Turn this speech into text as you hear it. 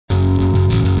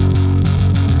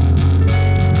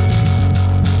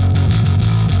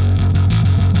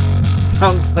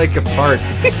sounds like a fart.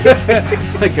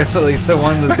 like the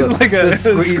one that's Like the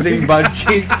squeezing butt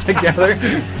cheeks together.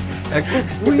 A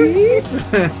squeeze.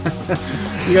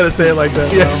 You gotta say it like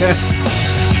that. Yeah.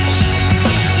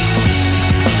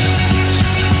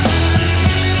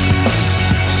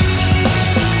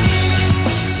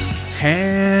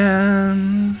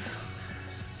 Hands,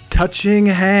 touching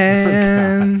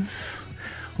hands,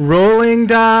 rolling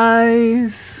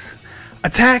dice,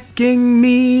 attacking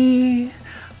me,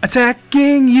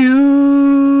 attacking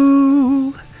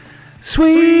you.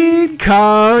 Sweet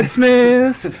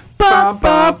cardsmiths, ba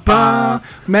ba ba.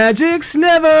 Magic's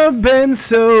never been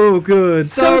so good.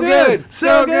 So good.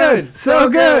 So good. So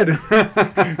good.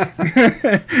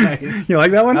 Nice. You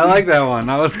like that one? I like that one.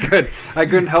 That was good. I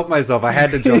couldn't help myself. I had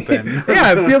to jump in.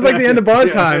 Yeah, it feels like the end of bar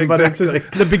Yeah, time, but it's exactly.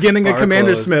 just the beginning of Bar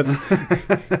Commander close. Smith's.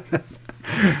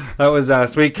 That was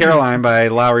Sweet Caroline by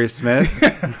Lowry Smith.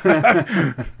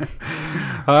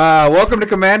 Welcome to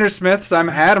Commander Smith's. I'm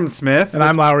Adam Smith. And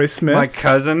I'm Lowry Smith. My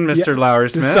cousin, Mr. Lowry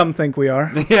Smith. Some think we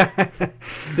are. Yeah.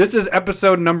 This is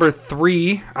episode number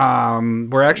 3.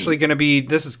 We're actually going to be,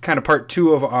 this is kind of part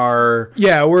 2 of our...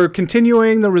 Yeah, we're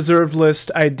continuing the reserve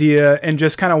list idea and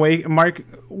just kind of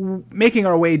making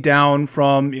our way down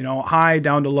from, high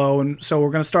down to low. And so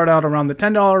we're going to start out around the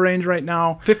 $10 range right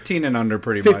now. 15 and under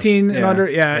pretty 15 much. and under,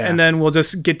 yeah. And then we'll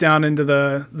just get down into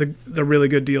the really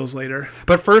good deals later.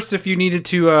 But first, if you needed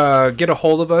to get a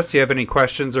hold of us, you have any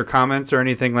questions or comments or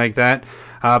anything like that,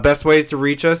 best ways to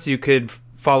reach us, you could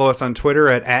follow us on Twitter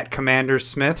at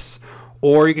CommanderSmiths,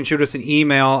 or you can shoot us an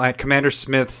email at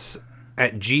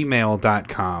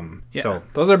commandersmiths@gmail.com. Yeah. So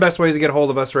those are the best ways to get a hold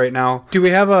of us right now. Do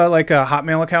we have a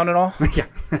Hotmail account at all? Yeah.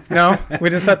 No? We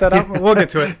didn't set that up? We'll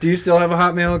get to it. Do you still have a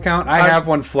Hotmail account? I have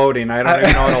one floating. I don't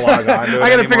even know how to log on to it I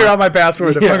got to figure anymore. out my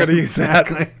password if I'm going to use that.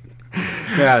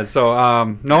 Yeah, so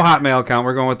no Hotmail account.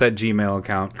 We're going with that Gmail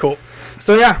account. Cool.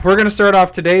 So yeah, we're going to start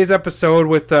off today's episode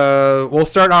with, we'll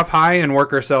start off high and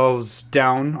work ourselves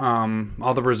down.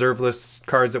 All the reserve list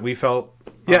cards that we felt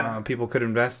people could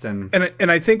invest in.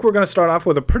 And I think we're going to start off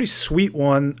with a pretty sweet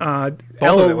one. Both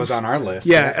of it was on our list.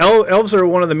 Yeah, elves are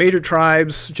one of the major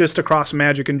tribes just across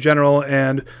Magic in general,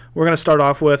 and we're going to start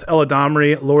off with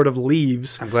Eladamri, Lord of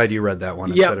Leaves. I'm glad you read that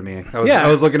one instead of me. I Yeah.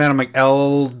 was looking at him like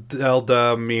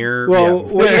Eldamir. Well, yeah.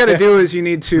 what you got to do is you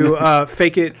need to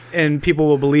fake it, and people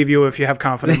will believe you if you have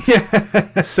confidence.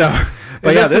 So,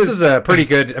 But yeah, this is a pretty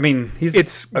good. I mean,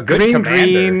 it's a good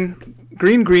commander.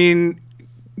 Green.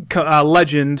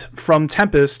 Legend from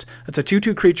Tempest. It's a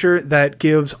 2/2 creature that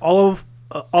gives all of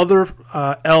other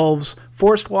elves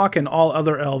Forest Walk and all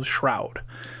other elves Shroud.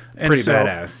 And Pretty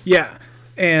badass. Yeah,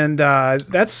 and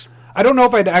that's... I don't know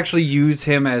if I'd actually use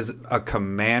him as a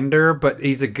commander, but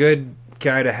he's a good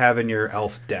guy to have in your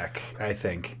elf deck, I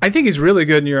think. I think he's really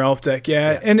good in your elf deck,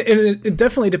 yeah. And it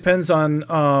definitely depends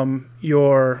on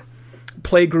your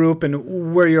play group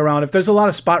and where you're around. If there's a lot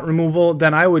of spot removal,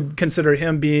 then I would consider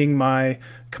him being my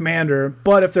commander.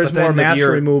 But if there's more mass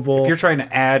removal... If you're trying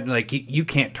to add, like, you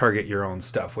can't target your own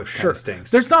stuff, which kind of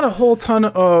stinks. There's not a whole ton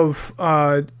of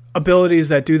abilities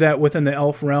that do that within the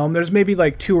elf realm. There's maybe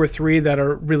like 2 or 3 that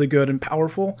are really good and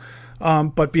powerful.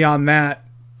 But beyond that,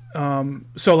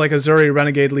 so like a Zuri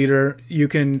Renegade Leader, you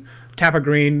can tap a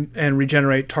green and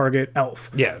regenerate target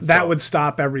elf. Yeah, that would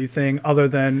stop everything other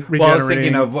than regenerating. Well, I was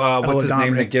thinking of what's his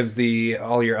name Eladamri. that gives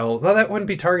all your elves. Well, that wouldn't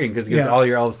be targeting because it gives all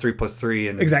your elves 3/3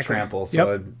 and trample.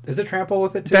 So is it trample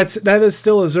with it too? That is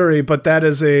still a Zuri, but that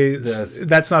is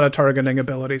that's not a targeting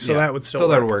ability. So that would still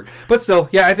that would work. But still,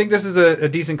 yeah, I think this is a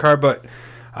decent card. But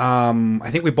I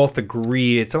think we both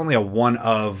agree it's only a one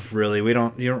of, really. You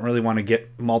don't really want to get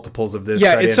multiples of this.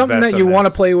 Yeah, it's something that you want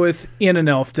to play with in an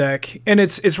elf deck, and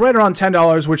it's right around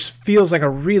 $10, which feels like a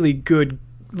really good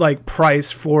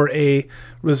price for a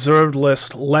reserved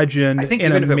list legend. I think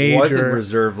in even a if major... it wasn't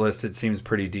reserved list, it seems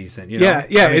pretty decent. Yeah.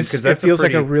 It feels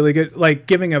like a really good,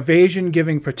 giving evasion,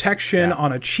 giving protection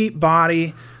on a cheap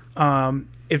body.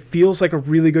 It feels like a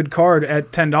really good card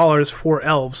at $10 for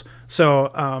elves.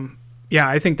 So. Yeah,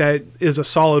 I think that is a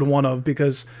solid one of,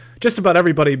 because just about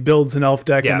everybody builds an elf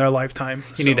deck in their lifetime.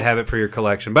 You need to have it for your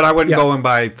collection. But I wouldn't go and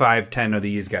buy 5-10 of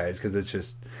these guys because it's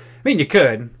just... I mean, you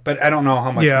could, but I don't know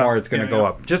how much more it's going to go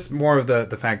up. Just more of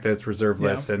the fact that it's reserve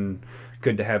list and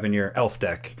good to have in your elf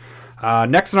deck.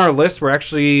 Next on our list, we're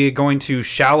actually going to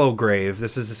Shallow Grave.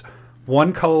 This is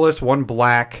 1 colorless, 1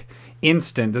 black,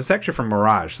 instant. This is actually from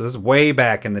Mirage, so this is way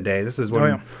back in the day. This is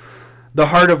when... the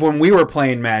heart of when we were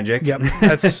playing Magic. Yep,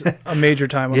 that's a major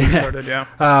time when we started,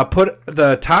 Put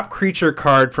the top creature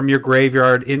card from your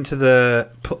graveyard into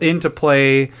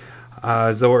play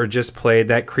As though it were just played,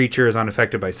 that creature is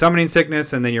unaffected by summoning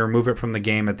sickness, and then you remove it from the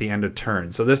game at the end of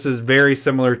turn. So this is very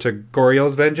similar to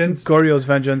Goryo's Vengeance. Goryo's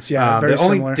Vengeance, yeah, very similar. The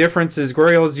only similar. difference is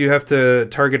Goryo's, you have to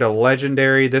target a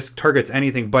legendary. This targets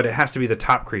anything, but it has to be the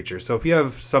top creature. So if you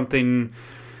have something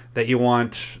that you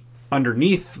want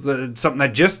underneath something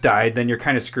that just died, then you're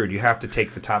kind of screwed. You have to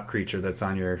take the top creature that's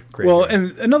on your graveyard. Well,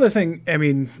 and another thing, I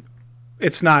mean,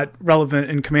 it's not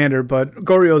relevant in Commander, but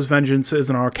Goryo's Vengeance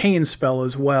is an arcane spell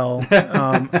as well.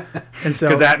 And so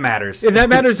because that matters. That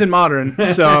matters in Modern.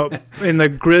 So in the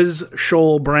Grizz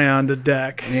Shoal brand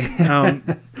deck,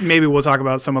 maybe we'll talk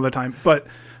about it some other time. But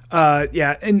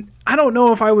yeah, and I don't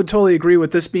know if I would totally agree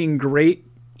with this being great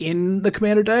in the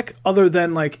Commander deck, other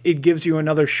than like it gives you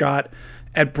another shot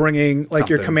at bringing like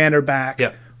your commander back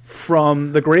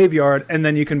from the graveyard, and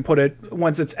then you can put it,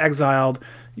 once it's exiled,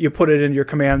 you put it in your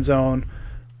command zone.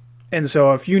 And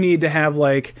so if you need to have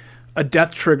like a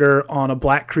death trigger on a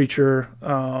black creature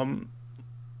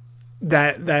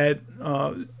that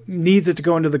needs it to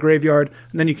go into the graveyard,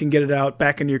 and then you can get it out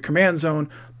back into your command zone,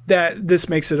 that this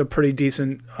makes it a pretty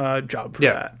decent job for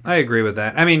that. I agree with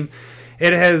that. I mean,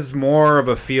 it has more of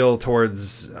a feel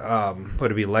towards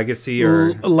would it be Legacy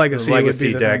or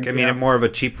Legacy deck? I mean, more of a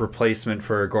cheap replacement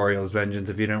for Goryo's Vengeance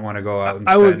if you didn't want to go out and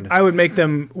spend. I would make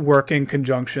them work in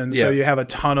conjunction, so you have a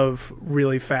ton of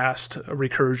really fast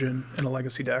recursion in a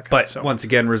Legacy deck. But once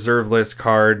again, reserve list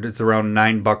card. It's around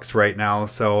 $9 right now.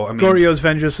 So I mean, Goryo's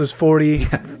Vengeance is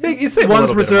 $40.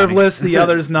 One's reserve list, the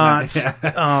other's not.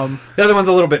 The other one's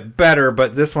a little bit better,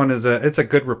 but this one is a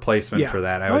good replacement for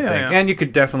that. I would think, and you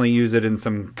could definitely use it in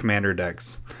some Commander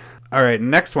decks. All right,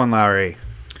 next one, Lowry.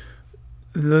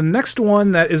 The next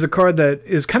one that is a card that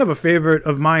is kind of a favorite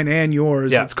of mine and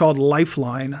yours. It's called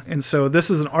Lifeline, and so this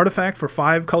is an artifact for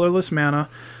 5 colorless mana.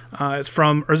 It's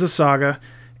from Urza Saga,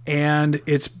 and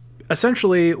it's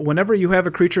essentially whenever you have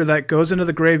a creature that goes into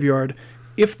the graveyard,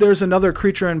 if there's another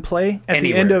creature in play at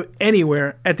the end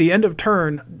of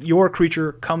turn, your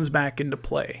creature comes back into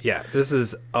play. Yeah, this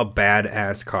is a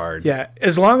badass card. Yeah,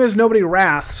 as long as nobody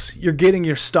wraths, you're getting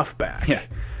your stuff back. Yeah,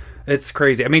 it's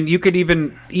crazy. I mean, you could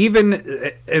even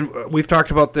and we've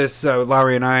talked about this,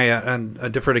 Lowry and I, on a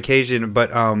different occasion,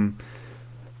 but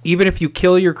even if you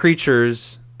kill your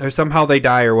creatures or somehow they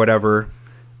die or whatever,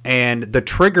 and the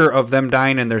trigger of them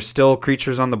dying and there's still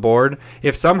creatures on the board,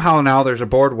 if somehow now there's a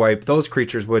board wipe, those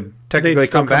creatures would technically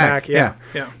come back. Yeah.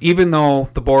 Even though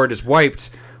the board is wiped,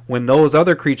 when those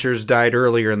other creatures died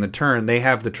earlier in the turn, they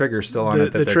have the trigger still on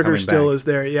it. The trigger still is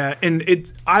there, yeah.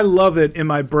 And I love it in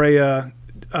my Breya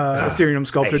Ethereum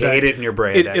Sculptor deck. I hate it in your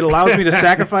Breya deck. It allows me to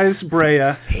sacrifice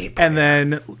Breya and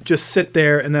then just sit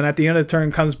there, and then at the end of the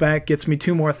turn comes back, gets me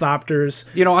 2 more Thopters.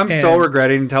 You know, I'm so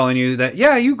regretting telling you that,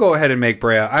 you go ahead and make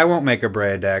Breya. I won't make a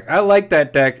Breya deck. I like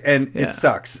that deck, and it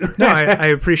sucks. No, I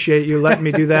appreciate you letting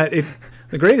me do that.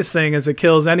 The greatest thing is it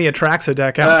kills any Atraxa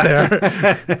deck out there.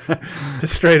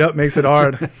 Just straight up makes it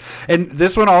hard. And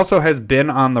this one also has been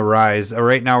on the rise.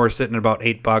 Right now we're sitting at about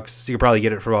 $8. You can probably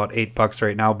get it for about $8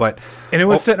 right now. And it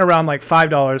was sitting around like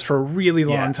 $5 for a really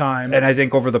long time. And I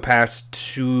think over the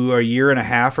past a year and a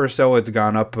half or so, it's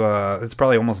gone up. It's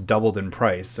probably almost doubled in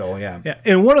price. So yeah.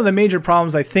 And one of the major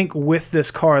problems I think with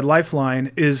this card,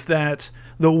 Lifeline, is that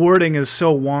the wording is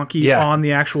so wonky on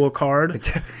the actual card.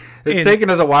 It's taken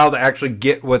us a while to actually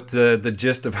get what the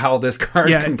gist of how this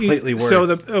card completely works.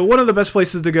 So one of the best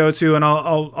places to go to, and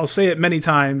I'll say it many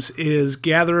times, is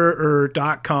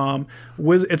gatherer.com.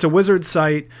 It's a wizard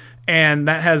site, and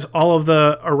that has all of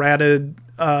the errated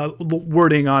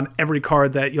wording on every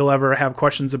card that you'll ever have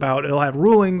questions about. It'll have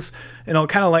rulings, and it'll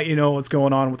kind of let you know what's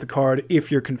going on with the card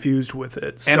if you're confused with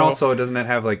it. And also, doesn't it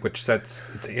have like which sets,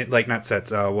 like not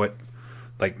sets, what...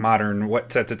 like Modern,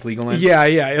 what sets it's legal in? Yeah.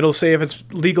 It'll say if it's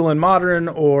legal in Modern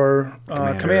or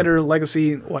Commander,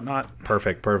 Legacy, whatnot.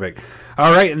 Perfect.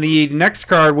 All right, and the next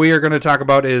card we are going to talk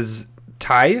about is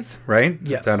Tithe, right?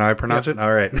 Yes. Is that how I pronounce it?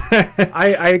 All right.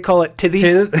 I call it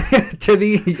Tithe.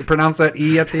 Tithe. You pronounce that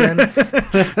E at the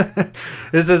end?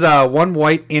 This is a 1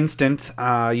 white instant.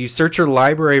 You search your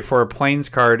library for a Plains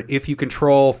card. If you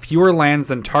control fewer lands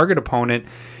than target opponent,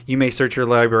 you may search your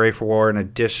library for an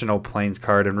additional Plains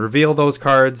card and reveal those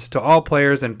cards to all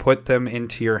players and put them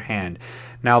into your hand.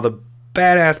 Now, the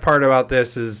badass part about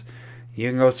this is you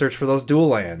can go search for those dual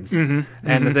lands. And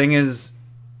the thing is,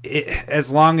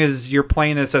 as long as you're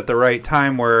playing this at the right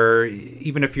time, where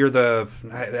even if you're the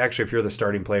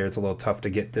starting player, it's a little tough to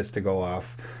get this to go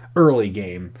off early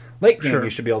game. Late game, you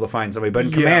should be able to find somebody. But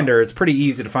in Commander, it's pretty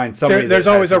easy to find somebody. There's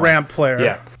always a ramp player.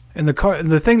 Yeah. And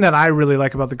the thing that I really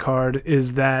like about the card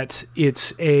is that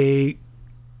it's a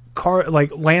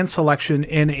land selection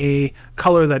in a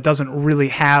color that doesn't really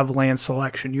have land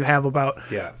selection. You have about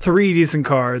 3 decent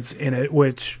cards in it,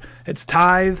 which it's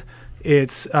Tithe,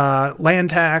 it's Land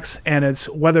Tax, and it's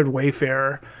Weathered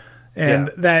Wayfarer, and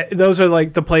those are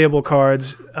like the playable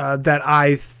cards that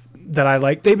I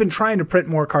like. They've been trying to print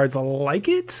more cards like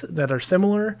it that are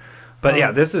similar.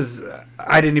 But this is,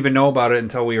 I didn't even know about it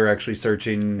until we were actually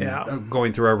searching,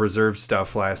 going through our reserve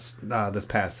stuff this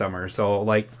past summer. So,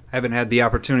 I haven't had the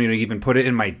opportunity to even put it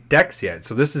in my decks yet.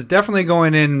 So this is definitely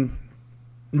going in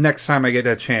next time I get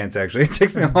a chance, actually. It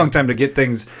takes me a long time to get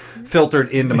things filtered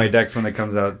into my decks when it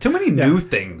comes out. Too many new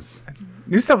things.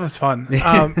 New stuff is fun.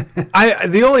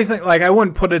 The only thing, I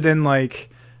wouldn't put it in,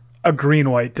 a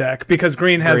green-white deck, because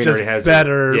green has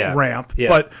better ramp. Yeah.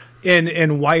 But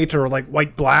in white or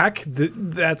white-black,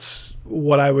 that's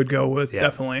what I would go with,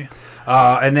 definitely.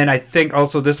 And then I think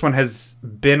also this one has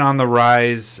been on the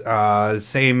rise,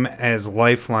 same as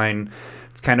Lifeline.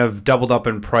 It's kind of doubled up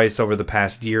in price over the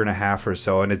past year and a half or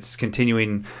so, and it's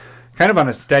continuing kind of on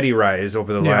a steady rise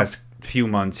over the last few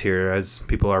months here as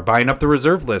people are buying up the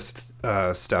reserve list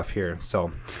stuff here.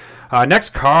 So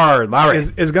next card, Lowry,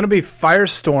 is going to be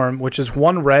Firestorm, which is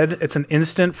 1 red. It's an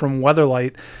instant from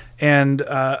Weatherlight. And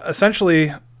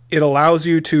essentially, it allows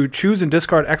you to choose and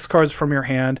discard X cards from your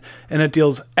hand, and it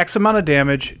deals X amount of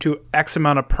damage to X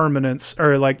amount of permanents,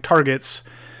 or targets.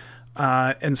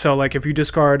 And so, if you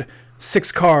discard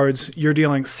 6 cards, you're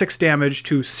dealing 6 damage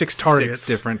to 6 targets.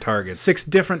 6 different targets. 6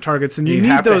 different targets, and you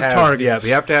need those targets. Yeah,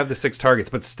 you have to have the 6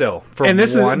 targets, but still.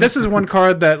 This is one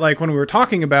card that, when we were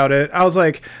talking about it, I was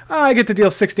like, I get to deal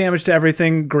 6 damage to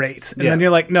everything, great. And then you're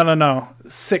like, no,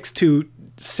 6 to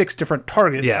 6 different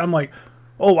targets. Yeah. I'm like,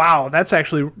 oh wow, that's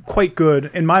actually quite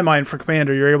good in my mind for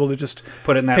Commander. You're able to just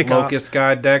put in that Locust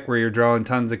God deck where you're drawing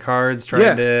tons of cards,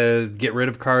 trying to get rid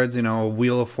of cards,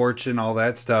 Wheel of Fortune, all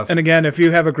that stuff. And again, if you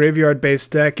have a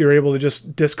graveyard-based deck, you're able to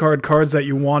just discard cards that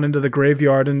you want into the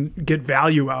graveyard and get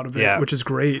value out of it, which is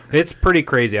great. It's pretty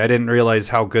crazy. I didn't realize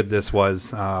how good this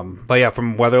was. But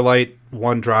from Weatherlight,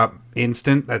 1 drop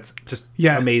instant, that's just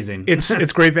amazing.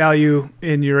 It's great value,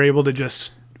 and you're able to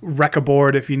just wreck a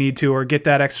board if you need to, or get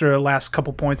that extra last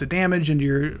couple points of damage into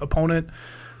your opponent.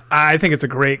 I think it's a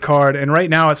great card, and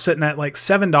right now it's sitting at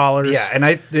 $7. Yeah,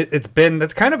 and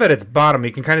that's kind of at its bottom.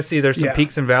 You can kind of see there's some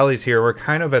peaks and valleys here. We're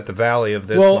kind of at the valley of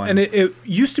this one. Well, and it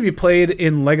used to be played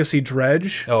in Legacy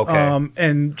Dredge. Okay.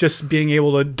 And just being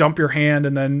able to dump your hand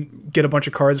and then get a bunch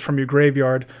of cards from your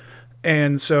graveyard.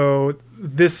 And so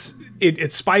this...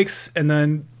 It spikes and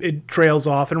then it trails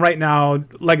off. And right now,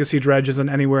 Legacy Dredge isn't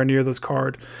anywhere near this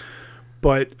card.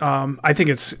 But I think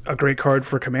it's a great card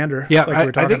for Commander. Yeah,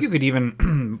 I think you could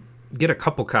even get a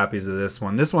couple copies of this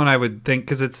one. This one I would think,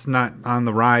 because it's not on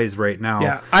the rise right now.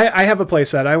 Yeah, I have a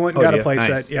playset. I went and got a playset.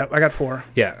 Nice. Yeah, I got 4.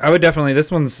 Yeah, I would definitely.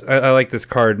 This one's. I like this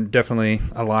card definitely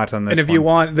a lot on this. And if you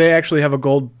want, they actually have a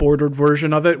gold bordered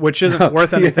version of it, which isn't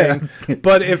worth anything.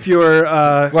 But if you're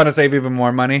want to save even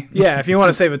more money, if you want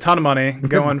to save a ton of money,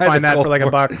 go and find that for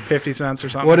 $1.50 or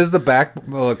something. What does the back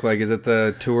look like? Is it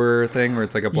the tour thing where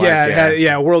it's like a black?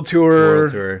 World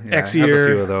Tour. X Year. I have a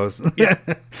few of those.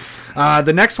 Yeah.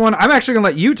 The next one, I'm actually going to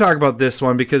let you talk about this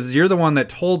one because you're the one that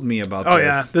told me about this. Oh,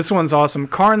 yeah. This one's awesome.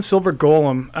 Karn Silver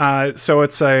Golem. So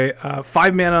it's a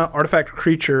 5-mana artifact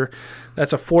creature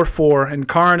that's a 4/4, and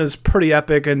Karn is pretty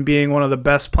epic in being one of the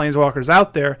best planeswalkers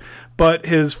out there, but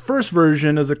his first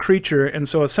version is a creature, and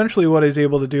so essentially what he's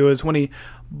able to do is when he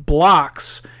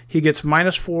blocks, he gets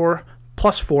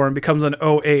 -4/+4 and becomes an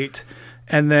 0/8.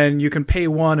 And then you can pay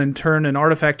 1 and turn an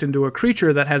artifact into a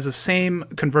creature that has the same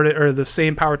the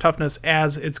same power toughness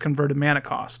as its converted mana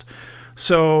cost.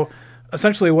 So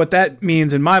essentially what that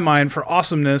means in my mind for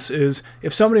awesomeness is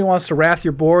if somebody wants to wrath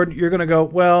your board, you're going to go,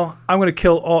 well, I'm going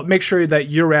to make sure that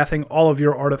you're wrathing all of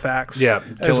your artifacts. Yeah,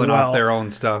 killing off their own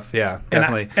stuff. Yeah,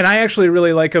 definitely. And I actually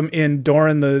really like him in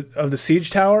Doran of the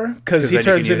Siege Tower because he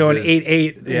turns into an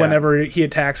 8/8 whenever he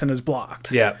attacks and is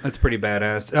blocked. Yeah, that's pretty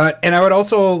badass. And I would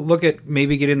also look at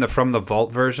maybe getting the From the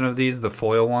Vault version of these, the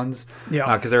foil ones.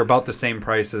 Yeah. Because they're about the same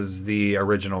price as the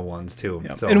original ones too.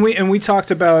 Yeah. So. And we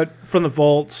talked about From the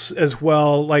Vaults as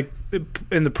well, like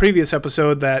in the previous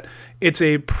episode, that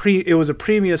it was a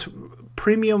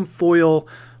premium foil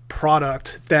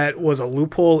product that was a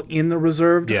loophole in the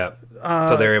reserved. Yeah.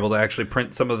 So they're able to actually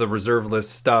print some of the reserve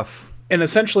list stuff. And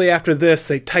essentially after this,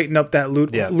 they tightened up that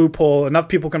loophole. Enough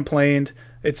people complained,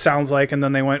 it sounds like, and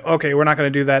then they went, okay, we're not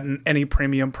going to do that in any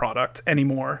premium product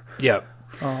anymore. Yeah.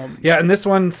 And this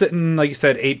one sitting, like you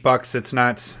said,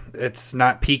 $8. It's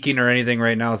not peaking or anything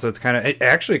right now, so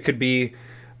it could be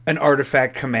an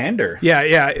artifact commander.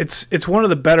 Yeah, it's one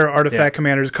of the better artifact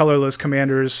commanders, colorless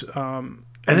commanders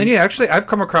And then I've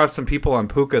come across some people on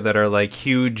Puka that are like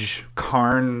huge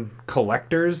Karn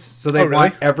collectors. So they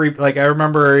want I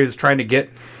remember he was trying to get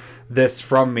this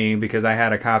from me because I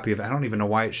had a copy of it. I don't even know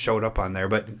why it showed up on there,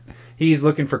 but he's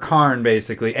looking for Karn,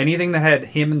 basically. Anything that had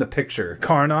him in the picture.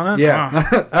 Karn on it? Yeah.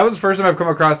 Wow. That was the first time I've come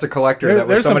across a collector that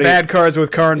was there's somebody... some bad cards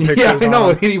with Karn pictures Yeah, I know.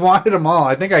 on. He wanted them all.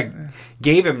 I think I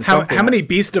gave him something. How many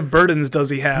Beast of Burdens does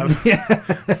he have?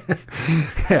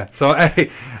 Yeah. So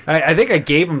I think I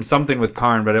gave him something with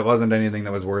Karn, but it wasn't anything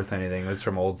that was worth anything. It was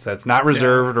from old sets. Not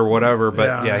reserved or whatever,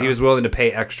 but he was willing to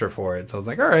pay extra for it. So I was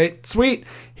like, all right, sweet.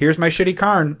 Here's my shitty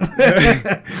Karn.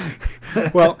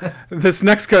 Well, this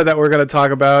next card that we're going to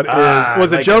talk about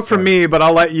was a joke from me, but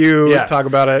I'll let you talk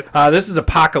about it. This is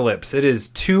Apocalypse. It is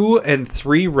 2 and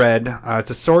 3 red. It's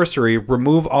a sorcery.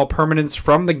 Remove all permanents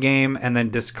from the game and then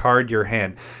discard your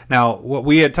hand. Now, what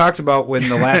we had talked about when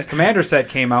the last Commander set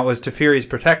came out was Teferi's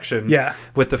Protection. Yeah.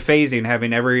 With the phasing,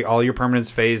 having all your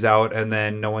permanents phase out, and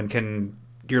then no one can...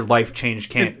 Your life change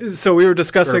can't... So we were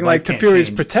discussing like Teferi's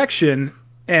Protection...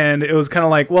 And it was kind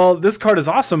of like, well, this card is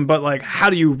awesome, but like, how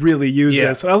do you really use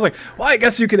this? And I was like, well, I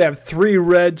guess you could have 3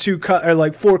 red,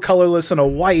 4 colorless, and a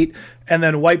white, and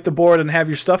then wipe the board and have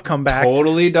your stuff come back.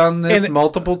 Totally done this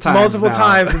multiple times. Multiple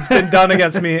times it's been done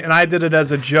against me, and I did it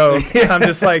as a joke. I'm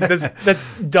just like,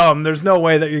 that's dumb. There's no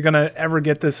way that you're gonna ever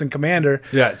get this in Commander.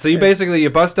 Yeah. So you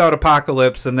bust out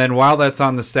Apocalypse, and then while that's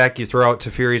on the stack, you throw out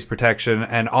Teferi's Protection,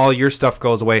 and all your stuff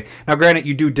goes away. Now, granted,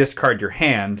 you do discard your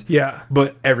hand. Yeah.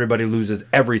 But everybody loses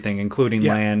everything, including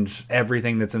land,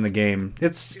 everything that's in the game.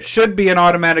 It should be an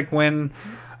automatic win.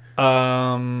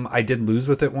 I did lose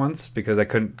with it once because I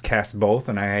couldn't cast both,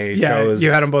 and I chose... you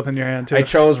had them both in your hand, too. I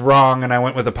chose wrong, and I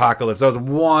went with Apocalypse. I was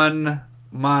 1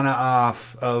 mana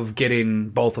off of getting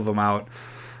both of them out,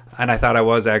 and I thought I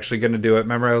was actually going to do it.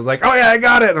 Remember, I was like, oh, yeah, I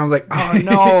got it! And I was like, oh,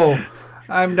 no!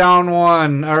 I'm down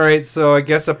 1. All right, so I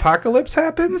guess Apocalypse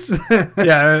happens?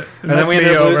 Yeah. And then we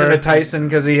ended up losing to Tyson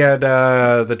because he had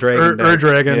the dragon.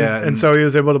 Dragon. Yeah, and so he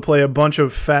was able to play a bunch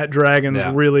of fat dragons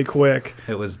really quick.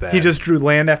 It was bad. He just drew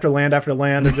land after land after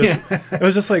land. And it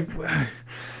was just like,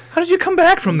 how did you come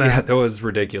back from that? Yeah, that was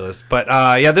ridiculous. But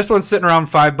this one's sitting around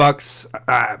 $5.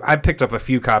 I picked up a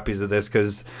few copies of this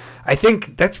because I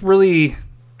think that's really...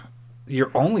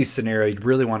 your only scenario you'd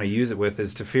really want to use it with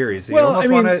is Teferi. So you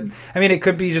almost want to... I mean, it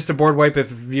could be just a board wipe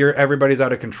if everybody's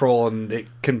out of control and it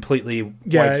completely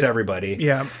wipes everybody.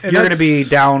 Yeah. You're going to be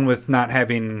down with not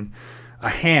having a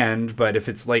hand, but if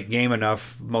it's late game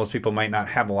enough, most people might not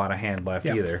have a lot of hand left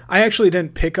either. I actually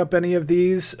didn't pick up any of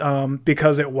these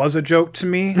because it was a joke to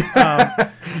me.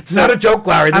 It's not a joke,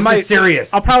 Larry. This is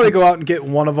serious. I'll probably go out and get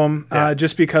one of them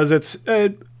just because it's...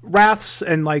 Wraths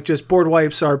and like just board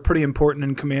wipes are pretty important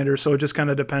in Commander, so it just kind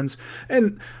of depends.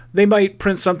 And they might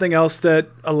print something else that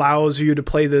allows you to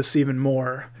play this even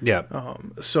more. Yeah.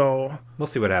 So we'll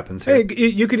see what happens here. Hey,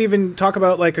 you could even talk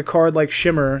about like a card like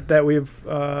Shimmer that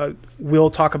we'll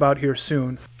talk about here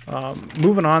soon.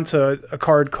 Moving on to a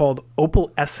card called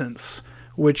Opal Essence,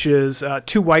 which is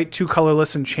 2 white, 2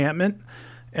 colorless enchantment.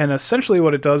 And essentially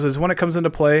what it does is when it comes into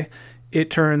play,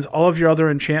 it turns all of your other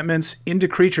enchantments into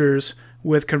creatures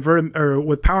with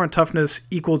power and toughness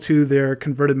equal to their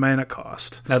converted mana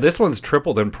cost. Now this one's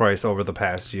tripled in price over the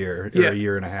past year, or a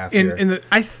year and a half.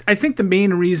 I think the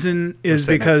main reason is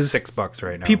because $6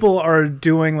 right now. People are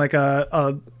doing like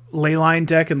a Leyline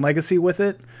deck and Legacy with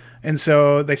it, and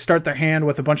so they start their hand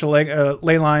with a bunch of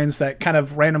Leylines that kind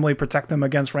of randomly protect them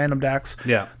against random decks.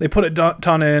 Yeah, they put a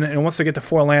ton in, and once they get to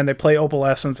 4 land, they play Opal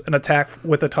Essence and attack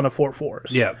with a ton of 4/4s.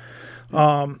 Yeah.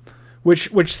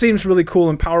 Which seems really cool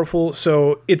and powerful,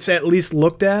 so it's at least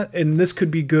looked at, and this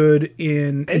could be good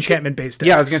in enchantment-based decks.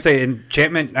 Yeah, I was going to say,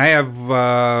 enchantment, I have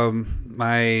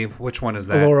which one is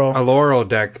that? Aloro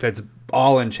deck that's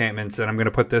all enchantments, and I'm going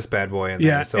to put this bad boy in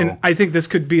there. So. And I think this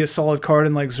could be a solid card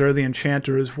in like Zur the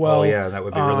Enchanter as well. Oh, yeah, that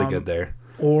would be really good there.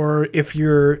 Or if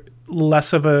you're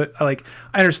less of a, like,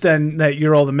 I understand that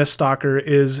You're All the Miststalker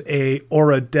is a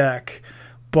aura deck,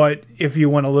 but if you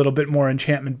want a little bit more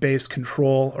enchantment-based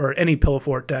control or any Pillow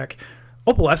Fort deck,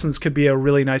 Opal Essence could be a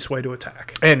really nice way to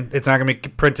attack. And it's not going to be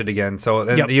printed again,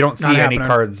 so you don't see any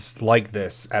cards like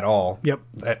this at all. Yep.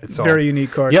 Very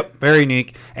unique card. Yep, very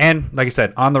unique. And, like I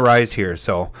said, on the rise here.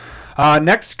 So,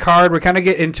 next card, we kind of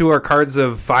get into our cards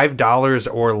of $5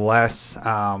 or less,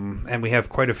 and we have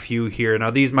quite a few here.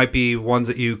 Now, these might be ones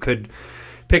that you could...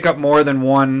 pick up more than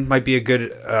one, might be a good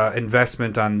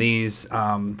investment on these. First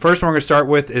one we're going to start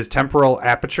with is Temporal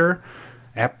Aperture.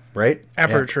 Right?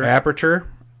 Aperture. Aperture.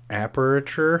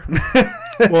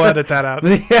 We'll edit that out.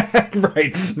 Yeah,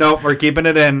 right. Nope, we're keeping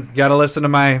it in. Got to listen to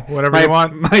my you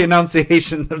want. My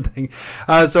enunciation of things.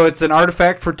 So it's an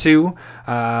artifact for 2.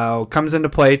 Comes into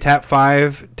play, tap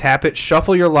 5, tap it,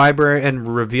 shuffle your library,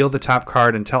 and reveal the top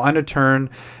card until end of turn.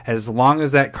 As long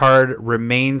as that card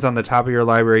remains on the top of your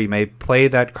library, you may play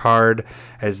that card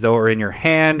as though it were in your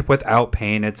hand without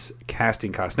paying its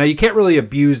casting cost. Now, you can't really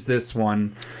abuse this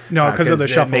one. No, because of the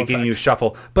shuffle making effect. You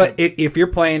shuffle. But if you're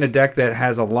playing a deck that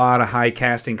has a lot of high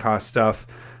casting cost stuff,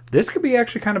 this could be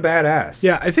actually kind of badass.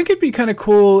 Yeah, I think it'd be kind of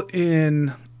cool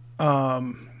in...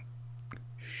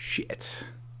 shit.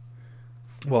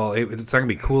 Well, it's not going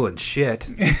to be cool and shit.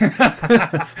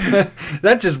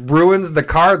 That just ruins the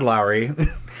card, Lowry.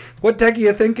 What deck are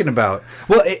you thinking about?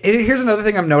 Well, here's another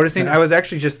thing I'm noticing. I was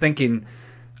actually just thinking,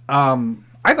 I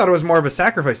thought it was more of a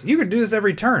sacrifice. You could do this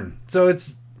every turn. So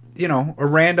it's, a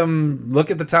random look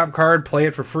at the top card, play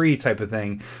it for free type of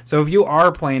thing. So if you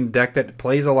are playing a deck that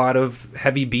plays a lot of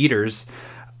heavy beaters,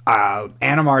 my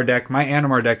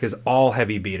Animar deck is all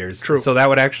heavy beaters. True. So that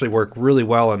would actually work really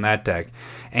well in that deck.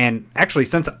 And actually,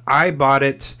 since I bought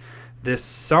it this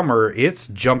summer, it's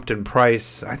jumped in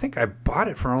price. I think I bought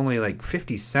it for only like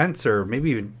 50 cents or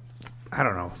maybe even, I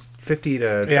don't know, 50 to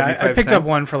 75 cents. Yeah, I picked up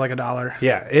one for like $1.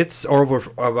 Yeah, it's over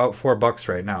about $4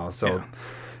 right now. So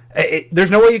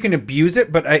there's no way you can abuse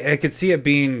it, but I could see it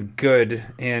being good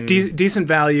in... decent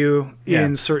value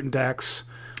in certain decks.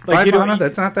 Like, 5 mana,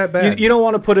 that's not that bad. You don't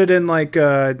want to put it in like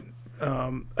a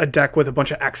deck with a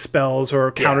bunch of X spells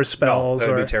or counter spells. No,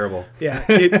 that would be terrible.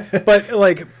 Yeah, but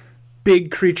like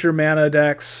big creature mana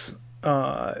decks,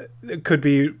 it could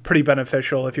be pretty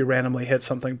beneficial if you randomly hit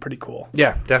something pretty cool.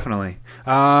 Yeah, definitely.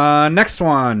 Next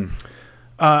one.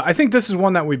 I think this is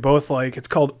one that we both like. It's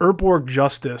called Urborg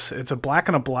Justice. It's a black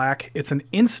and a black. It's an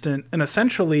instant, and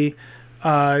essentially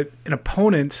an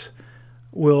opponent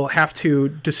will have to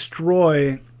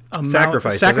destroy...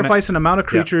 sacrifice an amount of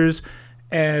creatures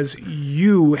as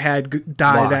you had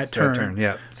die that turn.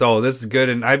 Yeah. So this is good,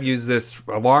 and I've used this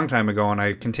a long time ago, and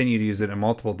I continue to use it in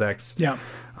multiple decks. Yeah.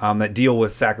 That deal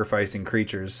with sacrificing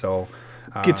creatures. So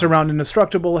gets around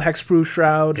Indestructible, Hexproof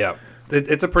Shroud. Yeah.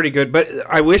 It's a pretty good, but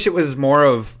I wish it was more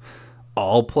of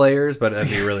all players, but that'd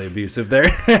be really abusive there.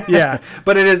 Yeah.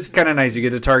 But it is kind of nice. You get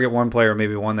to target one player,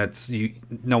 maybe one that's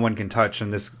no one can touch,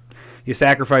 and this. You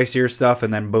sacrifice your stuff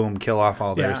and then boom, kill off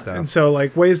all their stuff. And so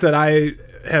like ways that I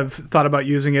have thought about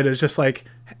using it is just like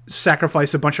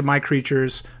sacrifice a bunch of my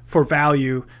creatures for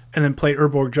value and then play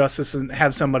Urborg Justice and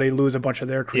have somebody lose a bunch of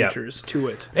their creatures to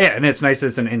it. Yeah, and it's nice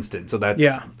it's an instant, so that's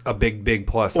a big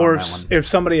plus on that one. If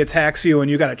somebody attacks you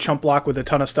and you got a chump block with a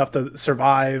ton of stuff to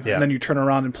survive, and then you turn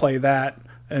around and play that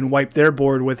and wipe their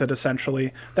board with it,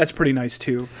 essentially, that's pretty nice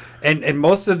too. And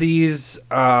most of these,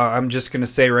 I'm just going to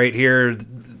say right here,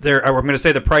 I'm going to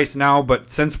say the price now, but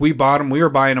since we bought them, we were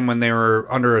buying them when they were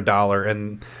under $1,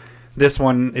 and this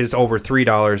one is over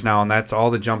 $3 now, and that's all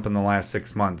the jump in the last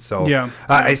 6 months. So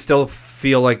I still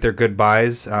feel like they're good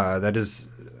buys.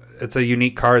 It's a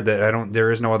unique card that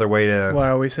there is no other way to... Why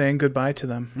are we saying goodbye to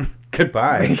them?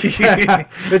 Goodbye.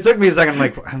 It took me a second. I'm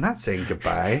like, I'm not saying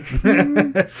goodbye.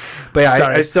 But yeah,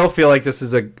 I still feel like this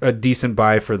is a decent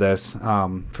buy for this,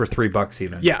 for $3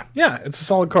 even. Yeah, it's a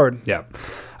solid card. Yeah.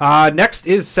 Next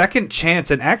is Second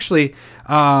Chance, and actually,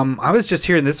 I was just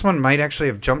hearing this one might actually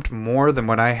have jumped more than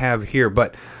what I have here,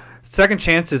 but Second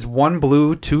Chance is 1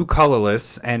 blue, 2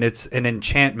 colorless, and it's an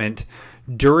enchantment.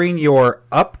 During your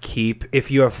upkeep, if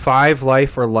you have 5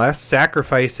 life or less,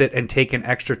 sacrifice it and take an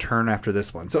extra turn after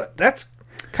this one. So that's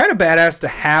kind of badass to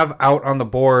have out on the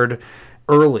board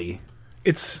early.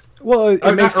 It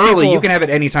makes not early. You can have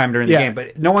it anytime during the game,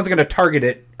 but no one's going to target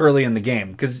it early in the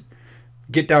game because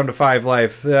get down to 5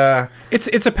 life.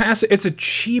 It's a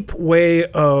cheap way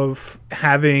of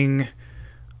having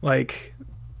like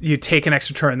you take an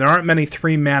extra turn. There aren't many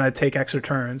 3 mana take extra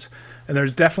turns. And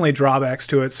there's definitely drawbacks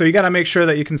to it. So you got to make sure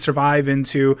that you can survive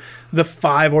into the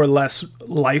 5 or less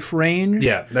life range.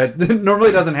 Yeah, that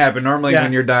normally doesn't happen. Normally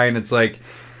when you're dying, it's like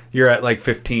you're at like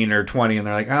 15 or 20, and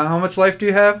they're like, how much life do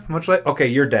you have? How much life? Okay,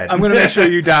 you're dead. I'm going to make sure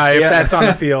you die if that's on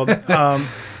the field.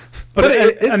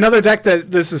 But another deck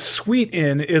that this is sweet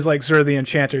in is like Zur the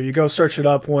Enchanter. You go search it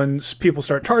up when people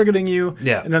start targeting you,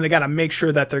 and then they got to make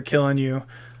sure that they're killing you.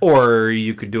 Or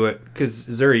you could do it, because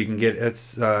Zur you can get,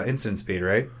 it's instant speed,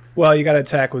 right? Well, you got to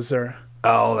attack with Zur.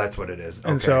 Oh, that's what it is.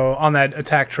 Okay. And so on that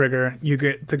attack trigger, you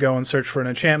get to go and search for an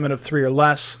enchantment of 3 or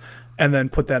less, and then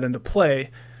put that into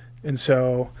play. And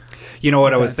so, you know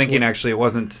what I was thinking? Actually, it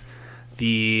wasn't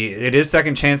it is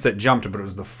Second Chance that jumped, but it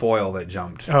was the foil that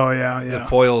jumped. Oh yeah. The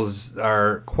foils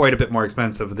are quite a bit more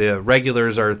expensive. The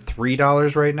regulars are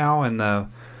 $3 right now, and the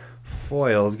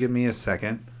foils. Give me a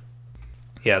second.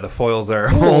 Yeah, the foils are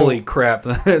holy crap.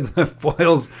 The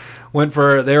foils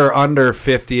they were under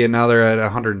 50 and now they're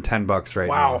at $110 right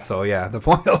now. So yeah, the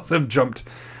foils have jumped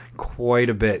quite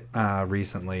a bit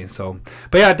recently. So,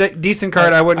 but yeah, decent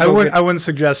card. I wouldn't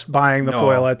suggest buying the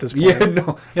foil at this point. Yeah,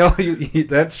 no,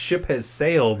 that ship has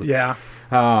sailed. Yeah.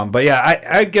 But yeah,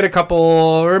 I'd get a couple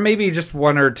or maybe just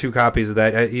one or two copies of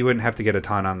that. You wouldn't have to get a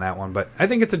ton on that one, but I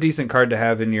think it's a decent card to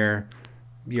have in your.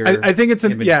 I think it's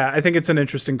an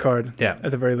interesting card. Yeah.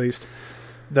 At the very least.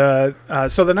 So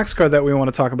the next card that we want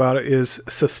to talk about is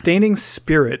Sustaining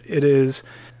Spirit. It's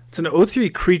an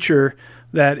 0/3 creature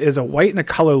that is a white and a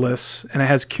colorless, and it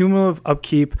has cumulative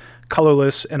upkeep,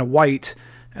 colorless, and a white.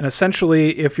 And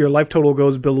essentially, if your life total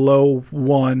goes below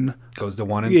 1, goes to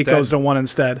 1 instead. It goes to 1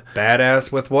 instead.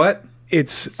 Badass with what?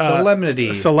 It's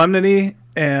Solemnity. Solemnity,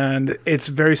 and it's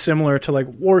very similar to like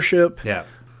Worship. Yeah.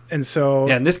 And so...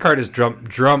 Yeah, and this card is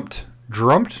drumped.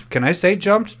 Can I say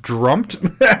jumped? Drumped?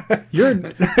 You're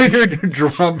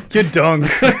drumped. You're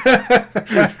dunk.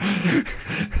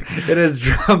 It has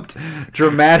jumped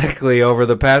dramatically over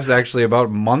the past actually about a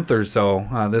month or so.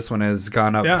 This one has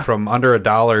gone up from under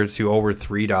 $1 to over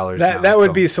 $3 That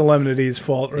would be Solemnity's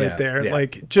fault right there. Yeah.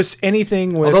 Like just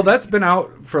anything with... Although that's been out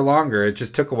for longer. It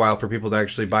just took a while for people to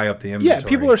actually buy up the inventory. Yeah,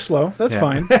 people are slow. That's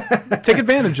fine. Take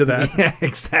advantage of that. Yeah,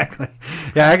 exactly.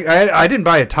 Yeah, I didn't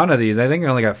buy a ton of these. I think I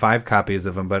only got 5 copies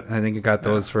of them, but I think I got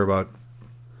those for about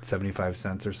 75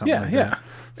 cents or something like that.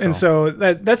 So. And so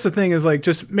that's the thing is like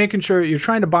just making sure you're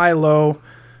trying to buy low.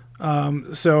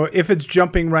 So if it's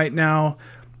jumping right now,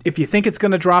 if you think it's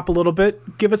going to drop a little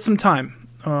bit, give it some time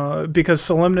because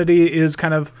Solemnity is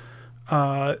kind of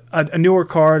a newer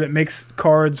card. It makes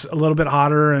cards a little bit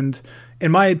hotter. And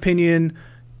in my opinion,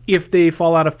 if they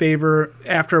fall out of favor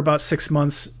after about 6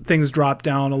 months, things drop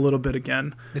down a little bit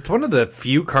again. It's one of the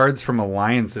few cards from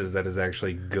Alliances that is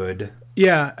actually good.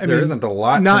 Yeah, I mean, there isn't a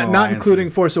lot. Not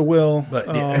including Force of Will. But,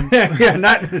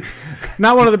 not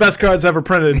one of the best cards ever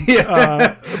printed.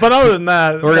 Yeah. But other than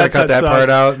that, we're gonna cut that part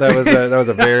out. That was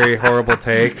a very horrible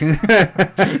take.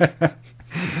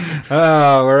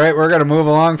 All right, we're gonna move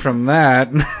along from that.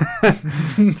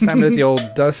 It's time to hit the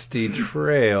old Dusty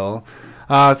Trail.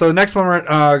 So the next one we're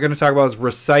going to talk about is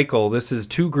Recycle. This is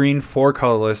 2 green, 4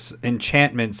 colorless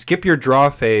enchantment. Skip your draw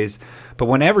phase, but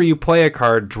whenever you play a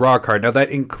card, draw a card. Now that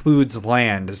includes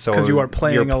land, so because you are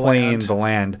playing the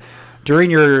land. During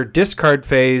your discard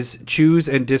phase, choose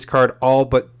and discard all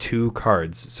but 2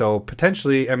 cards. So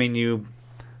potentially, I mean, you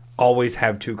always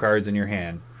have 2 cards in your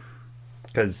hand.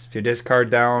 Because if you discard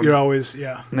down, you're always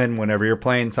And then whenever you're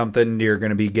playing something, you're going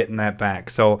to be getting that back.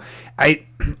 So I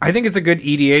think it's a good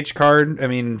EDH card. I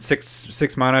mean,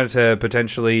 six mana to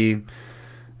potentially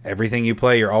everything you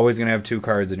play. You're always going to have 2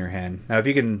 cards in your hand. Now, if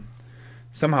you can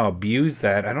somehow abuse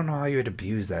that, I don't know how you would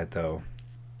abuse that though.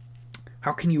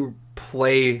 How can you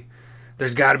play?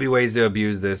 There's got to be ways to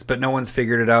abuse this, but no one's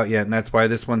figured it out yet, and that's why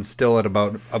this one's still at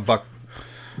about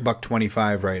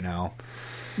 $1.25 right now.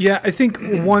 Yeah, I think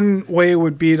one way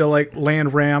would be to like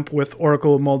land ramp with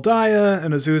Oracle of Moldiah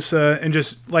and Azusa and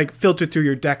just like filter through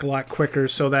your deck a lot quicker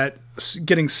so that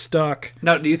getting stuck.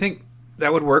 Now, do you think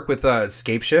that would work with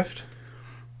Scape Shift?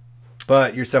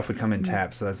 But your stuff would come in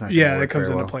tap, so that's not gonna work. It comes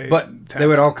into play. But they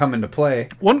would all come into play.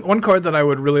 One card that I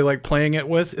would really like playing it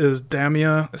with is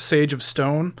Damia, Sage of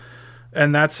Stone,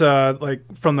 and that's like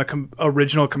from the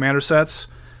original Commander sets.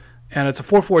 And it's a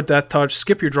 4/4 Death Touch.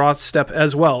 Skip your draw step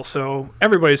as well. So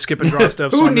everybody's skipping draw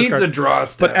steps. Who needs a draw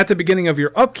step? But at the beginning of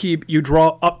your upkeep, you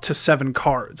draw up to 7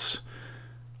 cards.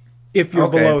 If you're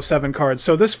below 7 cards.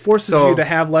 So this forces you to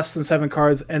have less than 7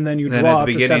 cards, and then you draw up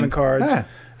to 7 cards.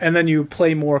 And then you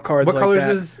play more cards like that. What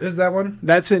colors is that one?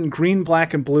 That's in green,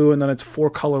 black, and blue, and then it's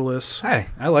 4 colorless. Hey,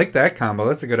 I like that combo.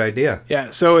 That's a good idea. Yeah,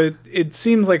 so it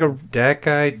seems like a... Deck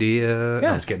idea. Yeah. No,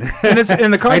 I was kidding.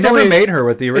 And the cards I never made her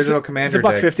with the original Commander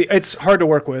deck. It's $1.50. It's hard to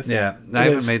work with. Yeah, I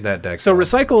haven't made that deck. So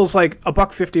Recycle is like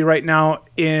 $1.50 right now,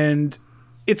 and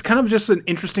it's kind of just an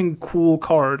interesting, cool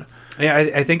card. Yeah,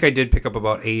 I think I did pick up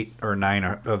about 8 or 9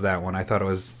 of that one. I thought it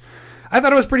was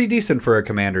pretty decent for a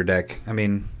Commander deck. I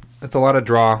mean... It's a lot of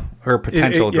draw or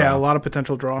potential draw. Yeah, a lot of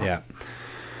potential draw. Yeah.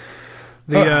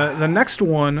 The next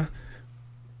one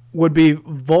would be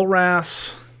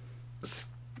Volrath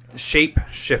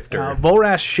Shapeshifter.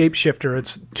 Volrath Shapeshifter.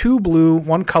 It's 2 blue,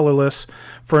 1 colorless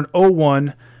for an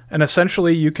 0/1, and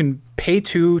essentially you can pay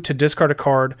 2 to discard a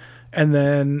card, and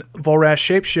then Volrath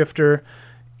Shapeshifter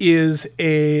is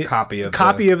a copy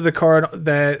of the card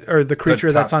or the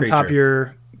creature that's on top of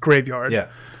your graveyard. Yeah.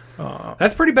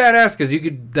 That's pretty badass because you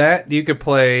could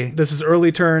play. This is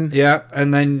early turn. Yeah,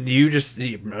 and then you just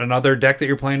another deck that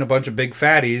you're playing a bunch of big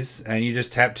fatties, and you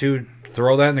just tap 2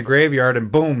 throw that in the graveyard,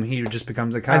 and boom, he just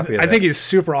becomes a copy. I think he's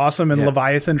super awesome in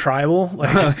Leviathan Tribal.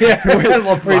 Like,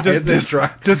 where you just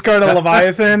discard a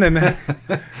Leviathan and.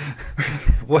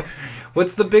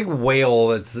 What's the big whale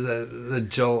that's the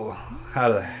Joel? How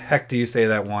the heck do you say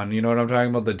that one? You know what I'm talking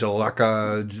about? The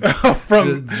Jalaka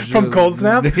from Cold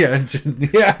Snap.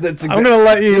 Yeah, that's. I'm gonna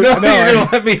let you. You're gonna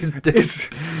let me.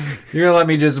 You're gonna let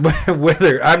me just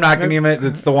wither. I'm not gonna even.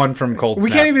 It's the one from Cold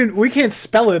Snap. We can't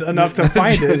spell it enough to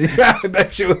find it. Yeah, I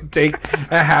bet you it would take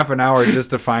a half an hour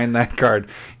just to find that card.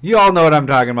 You all know what I'm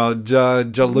talking about.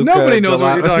 Jaluka. Nobody knows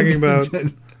what you're talking about.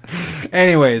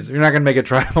 Anyways, you're not going to make a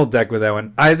tribal deck with that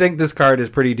one. I think this card is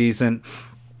pretty decent.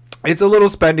 It's a little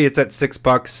spendy. It's at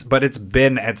 $6, but it's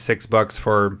been at $6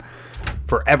 for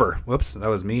forever. Whoops, that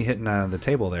was me hitting the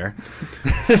table there.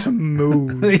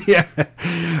 Smooth. Yeah.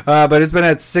 But it's been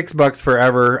at $6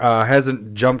 forever.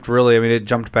 Hasn't jumped really. I mean, it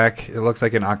jumped back, it looks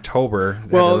like in October.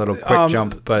 Well, a little quick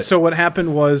jump. But so what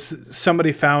happened was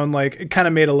somebody found, like, it kind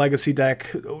of made a legacy deck,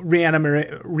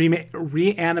 Reanimator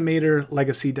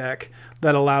legacy deck,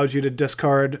 that allows you to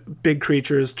discard big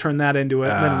creatures, turn that into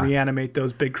it, and then reanimate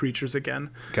those big creatures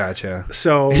again. Gotcha.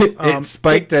 So it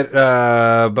spiked at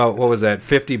about, what was that,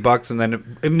 $50, and then it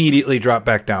immediately dropped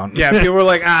back down. Yeah, people were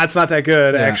like, it's not that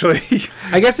good, actually.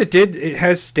 I guess it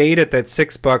has stayed at that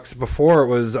 $6 before it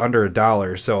was under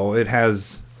 $1, so it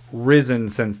has risen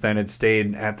since then. It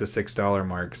stayed at the $6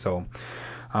 mark, so...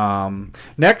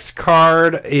 next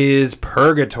card is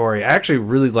Purgatory. I actually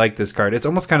really like this card. It's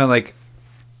almost kind of like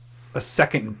a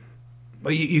second.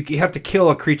 You have to kill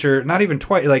a creature, not even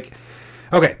twice. Like,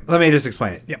 okay, let me just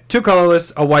explain it. Yep. 2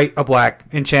 colorless, a white, a black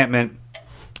enchantment.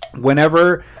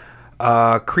 Whenever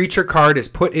a creature card is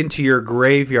put into your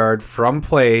graveyard from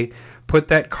play, put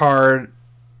that card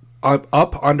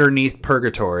up underneath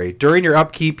Purgatory. During your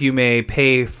upkeep, you may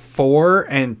pay 4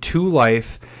 and 2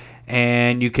 life,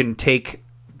 and you can take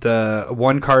the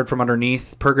 1 card from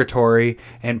underneath Purgatory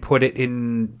and put it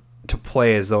in to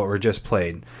play as though it were just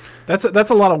played. That's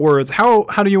a lot of words. How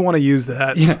do you want to use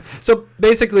that? Yeah. So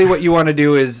basically what you want to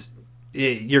do is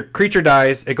your creature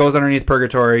dies, it goes underneath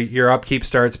Purgatory, your upkeep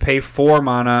starts, pay 4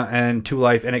 mana and 2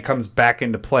 life, and it comes back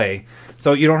into play.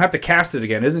 So you don't have to cast it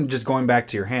again. It isn't just going back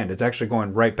to your hand. It's actually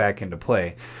going right back into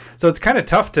play. So it's kind of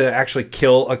tough to actually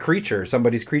kill a creature,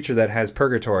 somebody's creature that has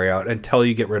Purgatory out, until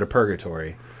you get rid of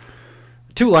Purgatory.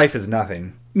 2 life is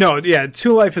nothing. No, yeah,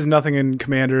 2 life is nothing in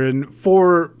Commander, and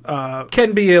 4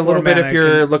 can be a little bit if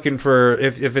you're looking for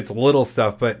if it's little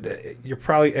stuff, but you're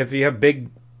probably, if you have big